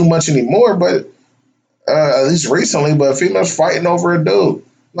seen it too much anymore, but at least recently, but females fighting over a dude.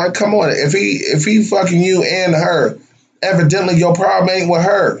 Like, come on. If he fucking you and her, evidently your problem ain't with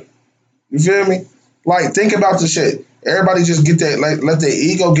her. You feel me? Like, think about the shit. Everybody just get that, like, let their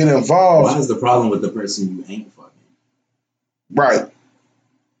ego get involved. Why is the problem with the person you ain't fucking? Right.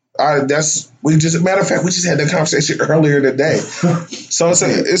 Matter of fact, we just had that conversation earlier today. So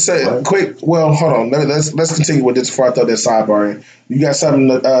it's a quick. Well, hold on. Let's continue with this before I throw this sidebar in. You got something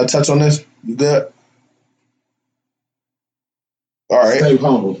to touch on this? You good? All right. Stay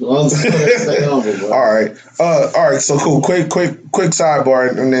humble. Stay humble, bro. All right. All right. So cool. Quick sidebar,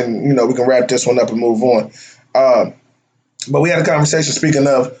 and then we can wrap this one up and move on. But we had a conversation. Speaking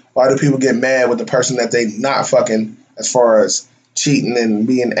of, why do people get mad with the person that they not fucking, as far as cheating and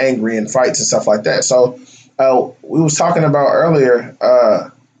being angry and fights and stuff like that. So we was talking about earlier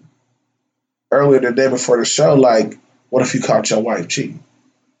the day before the show, like, what if you caught your wife cheating?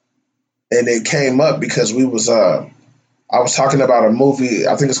 And it came up because I was talking about a movie,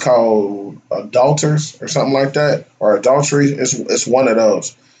 I think it's called Adulterers or something like that, or Adultery. It's one of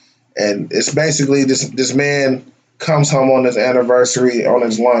those. And it's basically this man comes home on his anniversary, on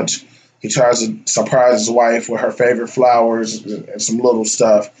his lunch. He tries to surprise his wife with her favorite flowers and some little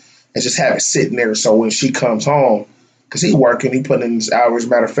stuff and just have it sitting there. So when she comes home, because he's working, he putting in his hours.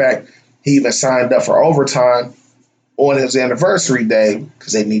 Matter of fact, he even signed up for overtime on his anniversary day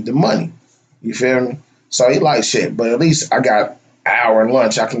because they need the money. You feel me? So he like, shit, but at least I got an hour and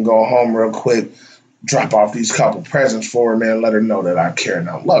lunch. I can go home real quick, drop off these couple presents for her, man, let her know that I care and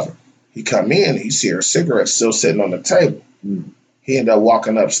I love her. He come in, he see her cigarette still sitting on the table. He ended up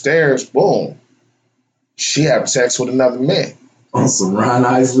walking upstairs, boom. She having sex with another man. On some Ron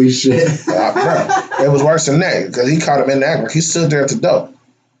Isley shit. Bro, it was worse than that because he caught him in the act. He stood there at the door.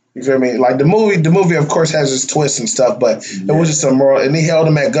 You feel me? Like the movie of course has its twists and stuff, but it was just a moral, and he held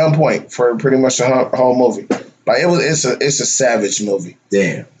him at gunpoint for pretty much the whole movie. Like it's a savage movie.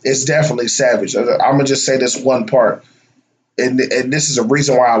 Damn. It's definitely savage. I'm gonna just say this one part, and this is a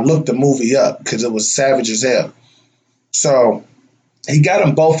reason why I looked the movie up because it was savage as hell. So he got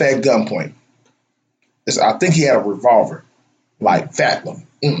them both at gunpoint. I think he had a revolver, like fat one.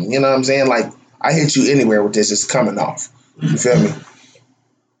 You know what I'm saying? Like I hit you anywhere with this, it's coming off. You feel me?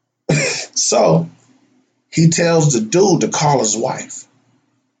 So he tells the dude to call his wife.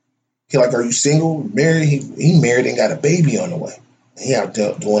 He like, are you single, married? He married and got a baby on the way. He out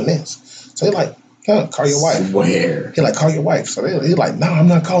there doing this. So he like, huh, call your wife. Where? He like, call your wife. So he like, no, I'm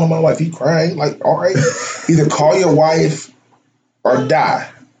not calling my wife. He cried. He like, all right, either call your wife or die.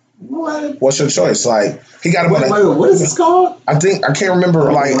 What? What's your choice? Like he got him. Wait, what is this called? I can't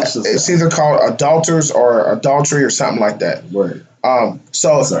remember. Like it's either called adulterers or adultery or something like that. Word.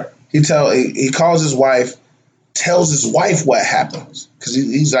 So Sorry. he calls his wife, tells his wife what happens because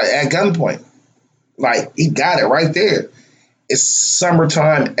he's like at gunpoint. Like he got it right there. It's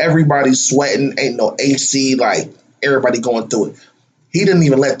summertime. Everybody's sweating. Ain't no AC. Like everybody going through it. He didn't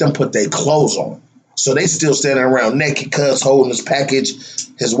even let them put their clothes on. So they still standing around naked, cuz holding his package.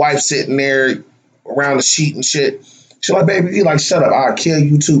 His wife sitting there around the sheet and shit. She like, baby, he like, shut up. I'll kill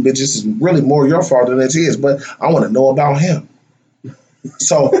you too, bitch. This is really more your fault than it is, but I want to know about him.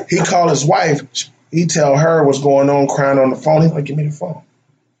 So he called his wife. He tell her what's going on, crying on the phone. He's like, give me the phone.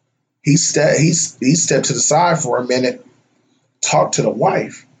 He stepped to the side for a minute, talked to the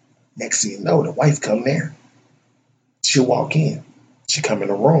wife. Next thing you know, the wife come there. She walk in. She come in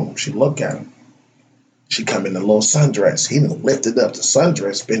the room. She look at him. She come in the little sundress. He done lifted up the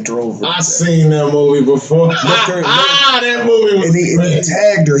sundress, bent her over. I seen that movie before. That movie was and he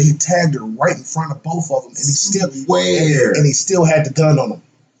tagged her. He tagged her right in front of both of them, and he still and he still had the gun on him.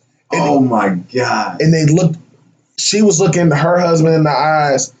 And my God! And they looked. She was looking her husband in the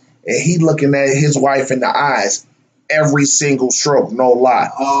eyes, and he looking at his wife in the eyes. Every single stroke, no lie.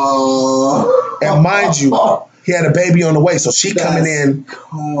 And mind you, he had a baby on the way, so she coming in.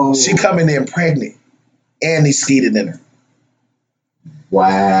 Cold. She coming in pregnant. And he skeeted in her.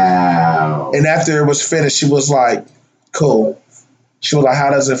 Wow. And after it was finished, she was like, cool. She was like, how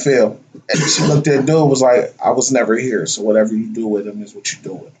does it feel? And she looked at the dude, was like, I was never here, so whatever you do with him is what you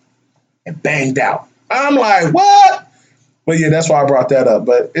do with him. And banged out. I'm like, what? But yeah, that's why I brought that up.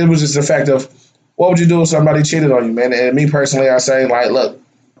 But it was just the fact of, what would you do if somebody cheated on you, man? And me personally, I say, like, look,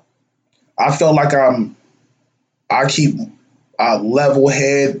 I feel like I keep a level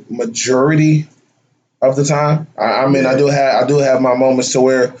head majority of the time. I mean, I do have my moments to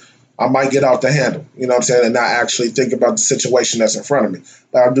where I might get off the handle, you know what I'm saying, and not actually think about the situation that's in front of me.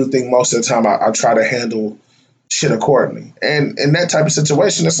 But I do think most of the time I try to handle shit accordingly. And in that type of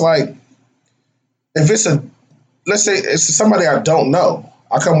situation, it's like, if it's let's say it's somebody I don't know,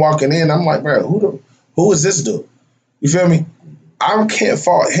 I come walking in, I'm like, bro, who is this dude? You feel me? I can't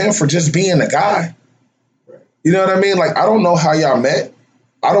fault him for just being a guy. You know what I mean? Like, I don't know how y'all met.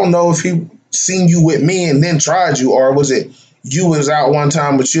 I don't know if he seen you with me and then tried you, or was it you was out one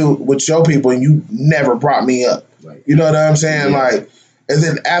time with your people and you never brought me up. Right. You know what I'm saying? Yeah. Like, and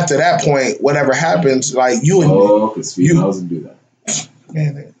then after that point, whatever happens, like you and because females do that.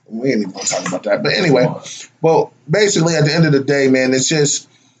 Man, we ain't even gonna talk about that. But anyway, well, basically at the end of the day, man, it's just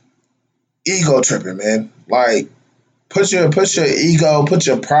ego tripping, man. Like, put your ego, put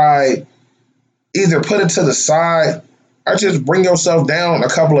your pride, either put it to the side or just bring yourself down a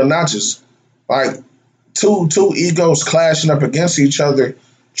couple of notches. Like two egos clashing up against each other,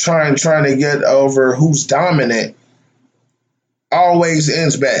 trying to get over who's dominant, always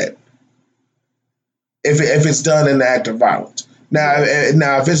ends bad. If it's done in the act of violence. Now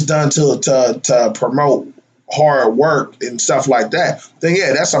if it's done to promote hard work and stuff like that, then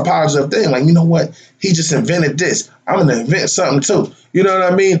yeah, that's a positive thing. Like, you know what? He just invented this. I'm gonna invent something too. You know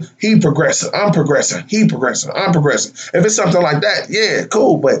what I mean? He progressing, I'm progressing, he progressing, I'm progressing. If it's something like that, yeah,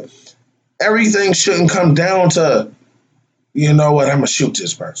 cool. But everything shouldn't come down to, you know what, I'm gonna shoot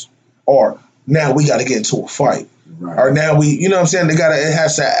this person. Or now we gotta get into a fight. Right. Or now you know what I'm saying? It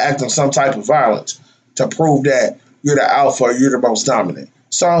has to act on some type of violence to prove that you're the alpha or you're the most dominant.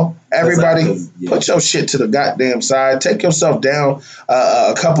 So everybody, put your shit to the goddamn side. Take yourself down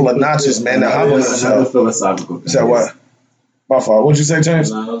a couple of notches, man. Another philosophical thing. So what? My fault. What'd you say,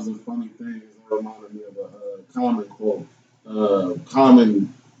 James? That was a funny thing. It reminded me of a common quote,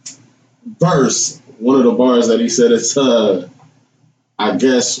 common verse. One of the bars that he said is, I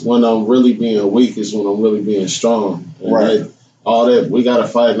guess when I'm really being weak is when I'm really being strong. And right. all that we gotta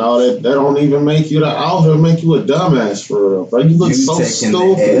fight and all that. That don't even make you the alpha. Make you a dumbass for real, bro. You look so taking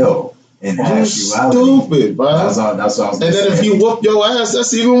stupid. the L in You actuality. stupid, bro. That's what I was And gonna then if say. you whoop your ass,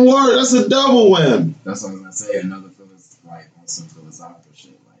 that's even worse. That's a double win. That's what I was gonna say. Another like on some philosophical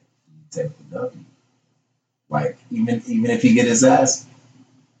shit. Like you take the W. Like even if he get his ass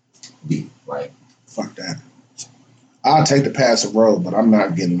beat, like Fuck that. I'll take the passive road, but I'm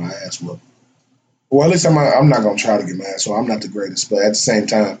not getting my ass whooped. Well, at least I'm not gonna try to get my ass whooped. I'm not the greatest, but at the same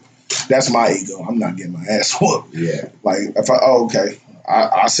time, that's my ego. I'm not getting my ass whooped. yeah, Like if okay,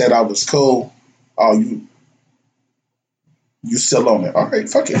 I said I was cool. Oh, you still on it? All right,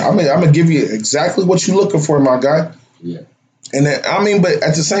 fuck it. I'm gonna give you exactly what you're looking for, my guy. yeah. And then, but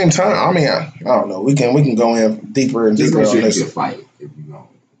at the same time, I don't know. We can go in deeper and Just deeper make on sure you this, can fight if you don't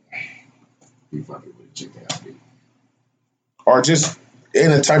be fucking with a chick that got beat. or just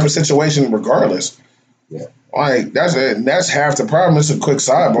in a type of situation, regardless. Yeah. Like that's half the problem. It's a quick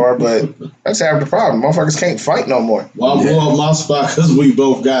sidebar, but that's half the problem. Motherfuckers can't fight no more. Well, I blew up my spot because we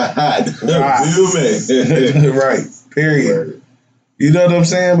both got hot. Feel me? Right. Period. You know what I'm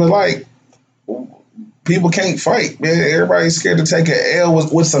saying? But like, people can't fight, man. Everybody's scared to take an L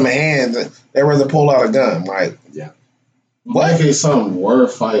with some hands. They rather pull out a gun. Like, What? Like it's something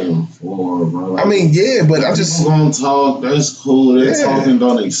worth fighting for, bro. Like, I mean, yeah, but I just gonna talk. That's cool. That Yeah. talking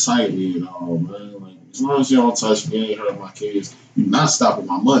don't excite me at all, man. Like as long as you don't touch me, you ain't hurt my kids. You're not stopping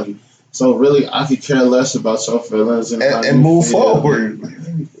my money. So really, I could care less about your feelings and how you move feel. forward. Like,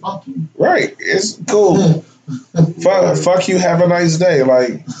 hey, fuck you. Right. It's cool. Fuck you. Have a nice day.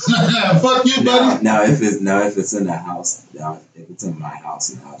 Like, fuck you, buddy. Now if it's in the house, if it's in my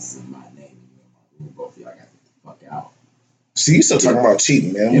house and the house is in my name, both of y'all got to get the fuck out. see, you still talking about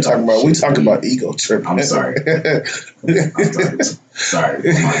cheating, man. We talking about ego tripping. I'm sorry. Sorry.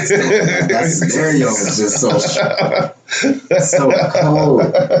 That scenario was just so cold.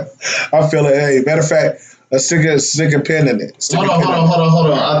 I feel it. Hey, matter of fact, let's stick a pin in it. Hold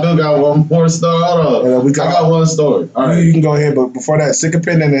on. I do got one more story. Hold on. I got one story. All right. You can go ahead, but before that, stick a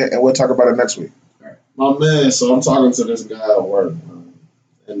pin in it, and we'll talk about it next week. My man, so I'm talking to this guy at work,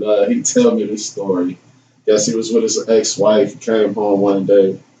 and he tell me this story. Guess he was with his ex-wife. He came home one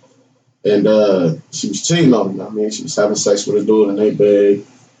day, and she was cheating on him. I mean, she was having sex with a dude in their bed.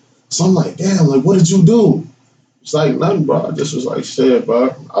 So I'm like, damn, like, what did you do? It's like, nothing, bro. I just was like, shit,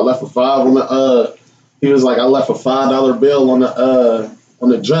 bro. I left a $5 on the, he was like, I left a $5 bill on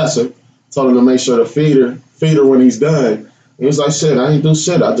the dresser. Told him to make sure to feed her when he's done. He was like, shit, I ain't do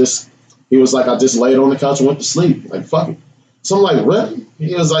shit. He was like, I just laid on the couch and went to sleep. Like, fuck it. So I'm like, really?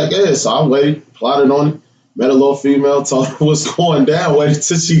 He was like, yeah. So I waited, plotted on it. Met a little female, told her what's going down, waited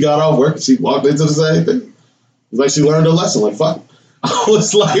till she got off work. She walked into the same thing. It's like she learned a lesson. Like, fuck it. I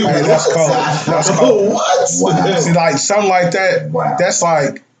was like, hey, that's cold. That's cold. What? Wow. See, like, something like that, Wow. that's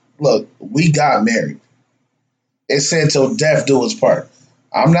like, look, we got married. It said till death do its part.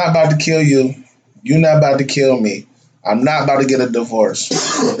 I'm not about to kill you. You're not about to kill me. I'm not about to get a divorce.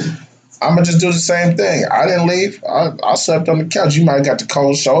 I'm going to just do the same thing. I didn't leave. I slept on the couch. You might have got the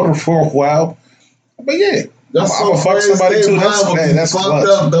cold shoulder for a while. But yeah, That's I'm gonna fuck somebody too. That's fucked clutch.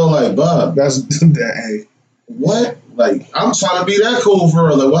 up though. Like, Bob, That's hey. what? Like, I'm trying to be that cool for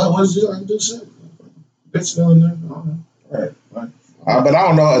her. Like, what did you like do? Shit, bitch, still in there. Right. But I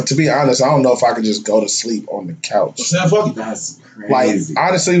don't know. To be honest, I don't know if I could just go to sleep on the couch. Said, fuck you. That's crazy. Like,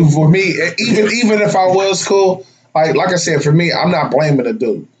 honestly, for me, even if I was cool, like I said, for me, I'm not blaming the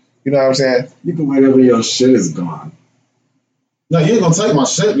dude. You know what I'm saying? You can wait till your shit is gone. No, you ain't gonna take my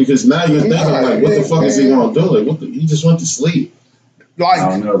shit because now you're thinking like, what the fuck is he gonna do? Like, he just went to sleep.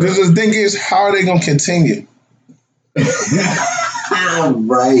 Like, the thing is, how are they gonna continue?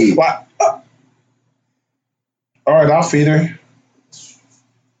 Right. Like, all right, I'll feed her.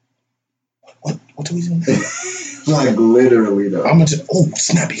 What do we do? Like literally though. I'm gonna just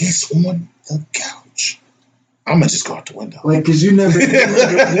snappy. He's on the couch. I'm gonna just go out the window. Like, cause you never know.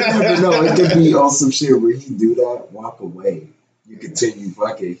 It could be on some shit where he do that, walk away. You continue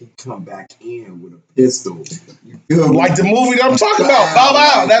fucking. He come back in with a pistol. You feel me? Like the movie that I'm talking about, Bow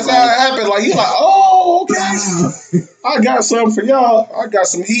Wow. That's how it happened. Like he's like, oh, okay. I got something for y'all. I got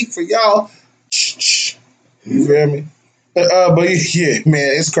some heat for y'all. Shh. You feel me? But yeah,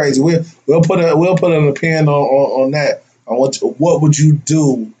 man, it's crazy. We'll put an opinion on that. On what would you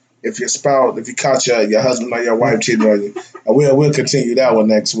do if your spouse, if you caught your husband or your wife cheating on you? And we'll continue that one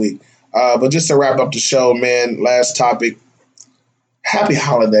next week. But just to wrap up the show, man, last topic. Happy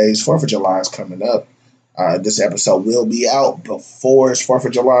holidays. 4th of July is coming up. This episode will be out before it's 4th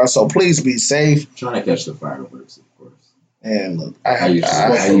of July, so please be safe. Trying to catch the fireworks, of course. And look, I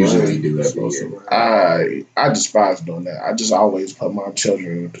usually do every year. I despise doing that. I just always put my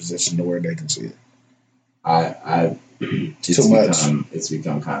children in a position to where they can see it. It's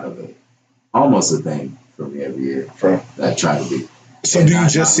become kind of almost a thing for me every year. That I try to do. So do you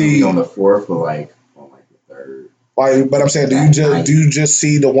just see on the 4th, but like on like the 3rd? Like, but I'm saying, do you just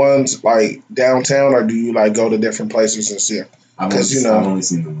see the ones like downtown, or do you like go to different places and see them? Because I've only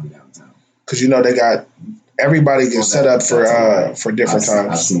seen the one downtown. Because they got everybody gets set up for different times.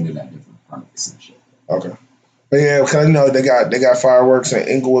 I've seen it at different parks and shit. Okay, but yeah, because they got fireworks, and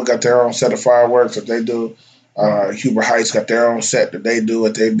Inglewood got their own set of fireworks that they do. Huber Heights got their own set that they do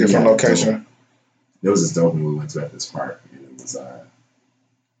at their different location. There was this dope when we went to at this park, and it was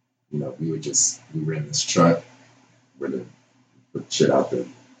we were in this truck where the put shit out the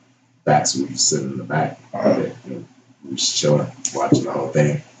back, so we were sitting in the back of it, and we were just chilling, watching the whole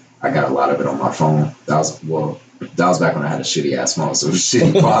thing. I got a lot of it on my phone. That was back when I had a shitty ass phone, so it was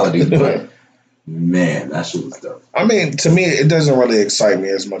shitty quality, but man, that shit was dope. I mean, to me, it doesn't really excite me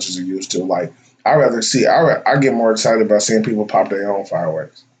as much as it used to. Like, I get more excited about seeing people pop their own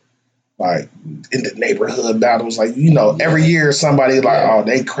fireworks. Like, in the neighborhood battles, like, every year somebody oh,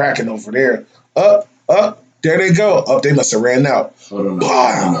 they cracking over there. Up, there they go. Up, they must have ran out. Hold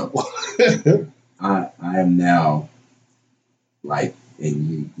on. I am now, like,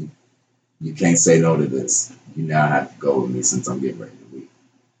 and you can't say no to this. You now have to go with me since I'm getting ready to leave.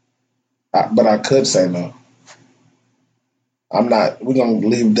 But I could say no. I'm not. We're gonna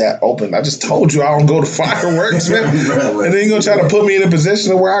leave that open. I just told you I don't go to fireworks, man. And then you're gonna try to put me in a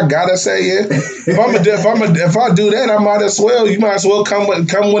position where I gotta say yeah. If I do that, I might as well. You might as well come when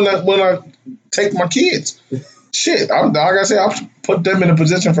I take my kids. Shit, like I said, I'll put them in a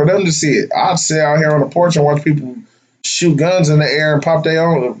position for them to see it. I'll sit out here on the porch and watch people shoot guns in the air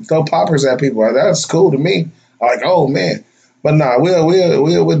and throw poppers at people. That's cool to me. I'm like, oh man. But nah,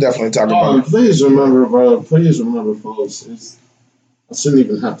 we'll definitely talk about it. Please remember, bro. Please remember, folks. I shouldn't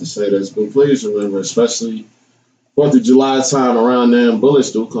even have to say this, but please remember, especially 4th of July time around there,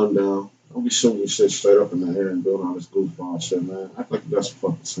 bullets do come down. Don't be shooting shit straight up in the air and doing all this goofball shit, man. Act like you got some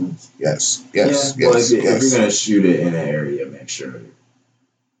fucking sense. Yes. If you're gonna shoot it in an area, make sure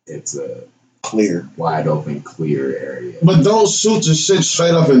it's a clear, wide open, clear area. But don't shoot your shit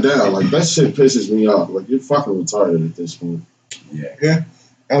straight up and down. Like, that shit pisses me off. Like, you're fucking retarded at this point. Yeah.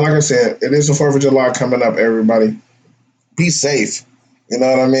 And like I said, it is the 4th of July coming up, everybody. Be safe. You know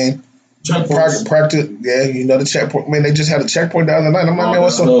what I mean? Checkpoints. Practice, the checkpoint. Man, they just had a checkpoint the other night. I'm like, man,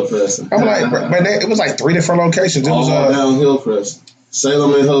 what's up? I'm like, man, it was like 3 different locations. It was down Hillcrest,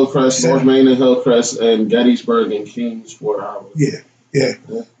 Salem and Hillcrest, North Main and Hillcrest, and Gettysburg and Kingsport Highway. Yeah.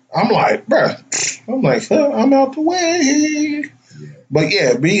 I'm like, bro. I'm out the way. Yeah. But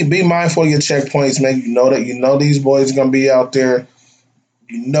yeah, be mindful of your checkpoints, man. You know these boys are gonna be out there.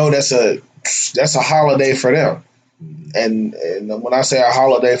 That's a holiday for them. And when I say a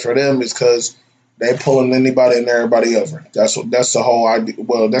holiday for them, it's because they pulling anybody and everybody over. That's the whole idea.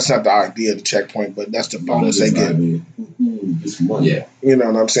 Well, that's not the idea of the checkpoint, but that's the bonus they get. Yeah. You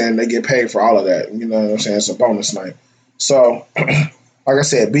know what I'm saying? They get paid for all of that. You know what I'm saying? It's a bonus night. So, like I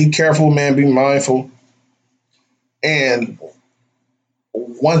said, be careful, man. Be mindful. And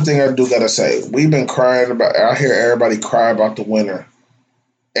one thing I do gotta say, we've been crying about. I hear everybody cry about the winter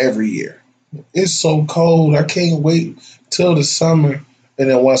every year. It's so cold. I can't wait till the summer. And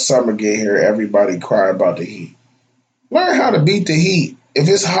then once summer get here, everybody cry about the heat. Learn how to beat the heat. If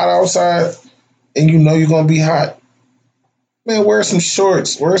it's hot outside and you know you're going to be hot, man, wear some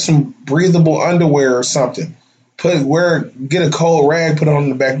shorts. Wear some breathable underwear or something. Get a cold rag, put it on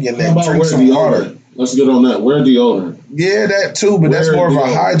the back of your neck. Drink some water. Let's get on that. Wear deodorant. Yeah, that too, but that's more of a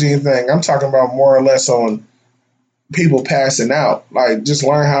hygiene thing. I'm talking about more or less on people passing out. Like, just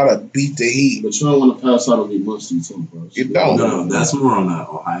learn how to beat the heat. But you don't want to pass out and be musty too, bro. You don't. No, that's more on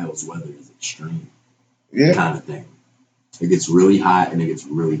Ohio's weather is extreme kind of thing. It gets really hot and it gets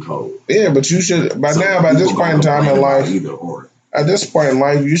really cold. Yeah, but you should, by this point in time in life, either or. At this point in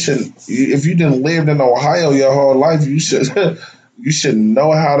life, you should, if you didn't live in Ohio your whole life, you should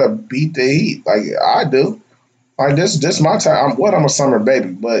know how to beat the heat. Like I do. Like this my time. I'm a summer baby,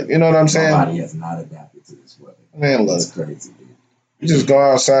 but you know what I'm saying? My body has not adapted to this weather. Man, look. It's crazy, dude. You just go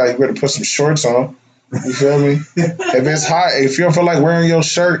outside, you better put some shorts on. You feel me? If it's hot, if you don't feel like wearing your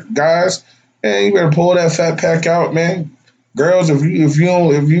shirt, guys, man, you better pull that fat pack out, man. Girls, if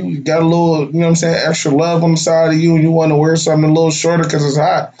you got a little, you know what I'm saying, extra love on the side of you and you want to wear something a little shorter because it's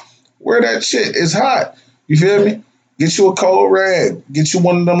hot, wear that shit. It's hot. You feel me? Get you a cold rag. Get you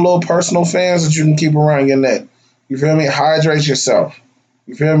one of them little personal fans that you can keep around your neck. You feel me? Hydrate yourself.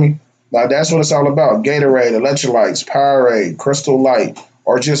 You feel me? Like that's what it's all about. Gatorade, electrolytes, Powerade, Crystal Light,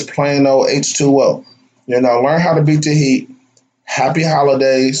 or just plain old H2O. Learn how to beat the heat. Happy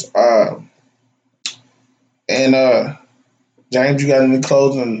holidays. And James, you got any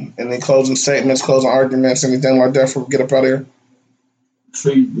closing statements, closing arguments, anything like that before we get up out of here?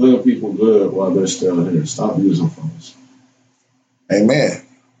 Treat good people good while they're still here. Stop using phones. Amen.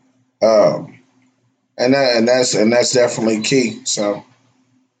 Um, and that's definitely key. So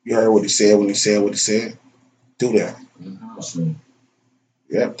you heard what he said when he said what he said. Do that.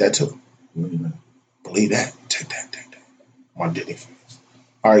 Yep, that too. Believe that. Take that. My Diddy fans.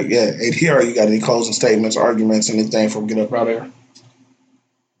 All right, yeah. ADR, you got any closing statements, arguments, anything before we get up out of here?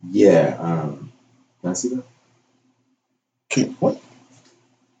 Yeah. Can I see that? What?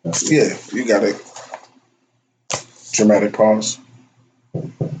 Can I see that? Yeah, you got it. Dramatic pause.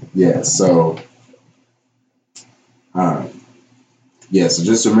 Yeah. So. Um, yeah. So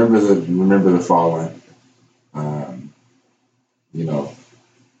just remember the following. You know,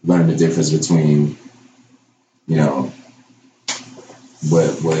 learn the difference between, you know,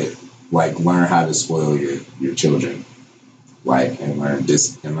 what like learn how to spoil your children, like, and learn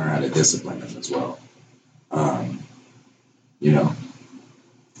how to discipline them as well. Um, you know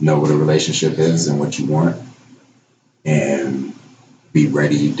what a relationship is and what you want, and be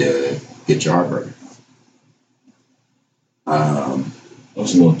ready to get your heart broken.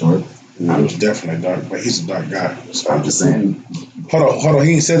 That's a little dark. It was definitely dark, but he's a dark guy. So. I'm just saying. Hold on.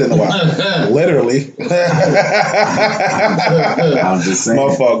 He ain't said it in a while. Literally. I'm just saying.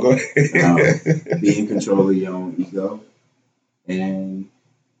 My fault. Go ahead. Be in control of your own ego, and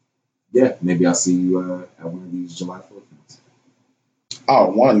yeah, maybe I'll see you at one of these July 4th things.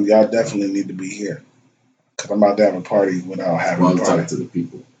 One, y'all definitely need to be here because I'm about to have a party without having a party. Talk to the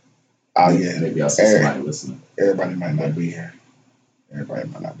people. Oh yeah. Maybe I'll see somebody listening. Everybody might not be here. But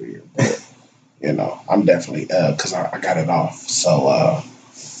I'm definitely because I got it off. So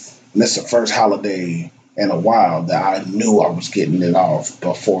this is the first holiday in a while that I knew I was getting it off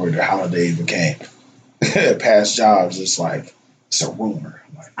before the holiday even came. Past jobs, it's like it's a rumor.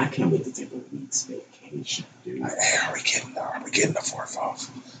 Like, I can't wait to take a week's vacation, dude. Like, hey, are we getting the 4th off?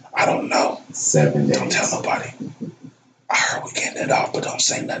 I don't know. 7 days. Don't tell nobody. I heard we getting it off, but don't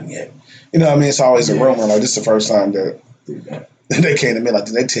say nothing yet. You know what I mean? It's always a rumor. Like this is the first time that they came to me. Like,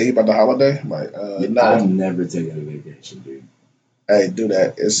 did they tell you about the holiday? I'm like, no. I've never taken a vacation, dude. Hey, do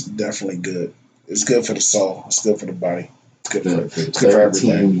that. It's definitely good. It's good for the soul. It's good for the body. It's good for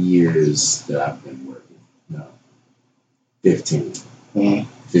everything. 13 years that I've been working. No. 15. Mm-hmm.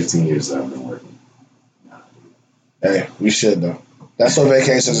 15 years that I've been working. No. Hey, we should though. That's what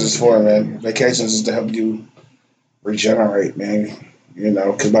vacations is for, man. Vacations is to help you regenerate, man.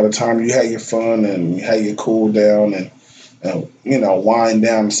 Because by the time you had your fun and you had your cool down and wind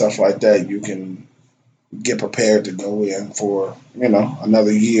down and stuff like that, you can get prepared to go in for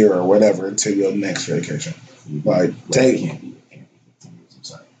another year or whatever until your next vacation. Like take. It can't be 15 years. I'm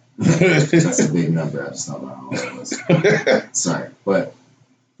sorry. That's a big number. I just don't know how old it was. Sorry, but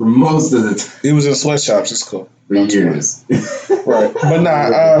for most of the time, he was in sweatshops. It's cool. For years. Right,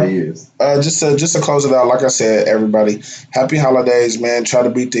 but just to close it out, like I said, everybody, happy holidays, man. Try to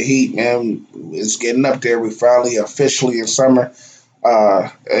beat the heat, man. It's getting up there. We finally officially in summer.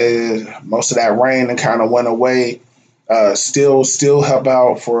 Most of that rain and kind of went away. Still help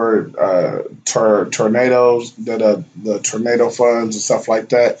out for tornadoes, the tornado funds and stuff like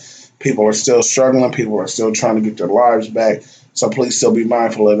that. People are still struggling. People are still trying to get their lives back. So please still be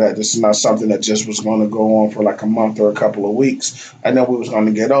mindful of that. This is not something that just was going to go on for like a month or a couple of weeks. I know we was going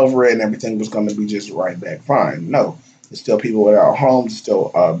to get over it and everything was going to be just right back fine. No, there's still people without homes,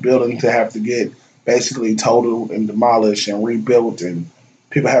 still buildings to have to get basically totaled and demolished and rebuilt, and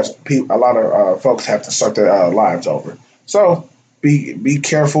a lot of folks have to start their lives over. So be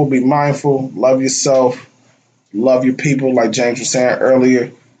careful, be mindful, love yourself, love your people. Like James was saying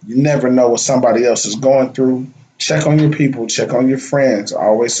earlier, you never know what somebody else is going through. Check on your people, check on your friends.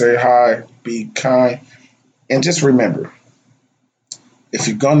 Always say hi, be kind, and just remember, if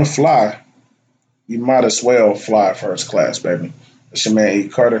you're gonna fly, you might as well fly first class, baby. It's your man E.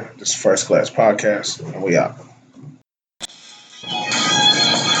 Carter. This is First Class Podcast, and we out.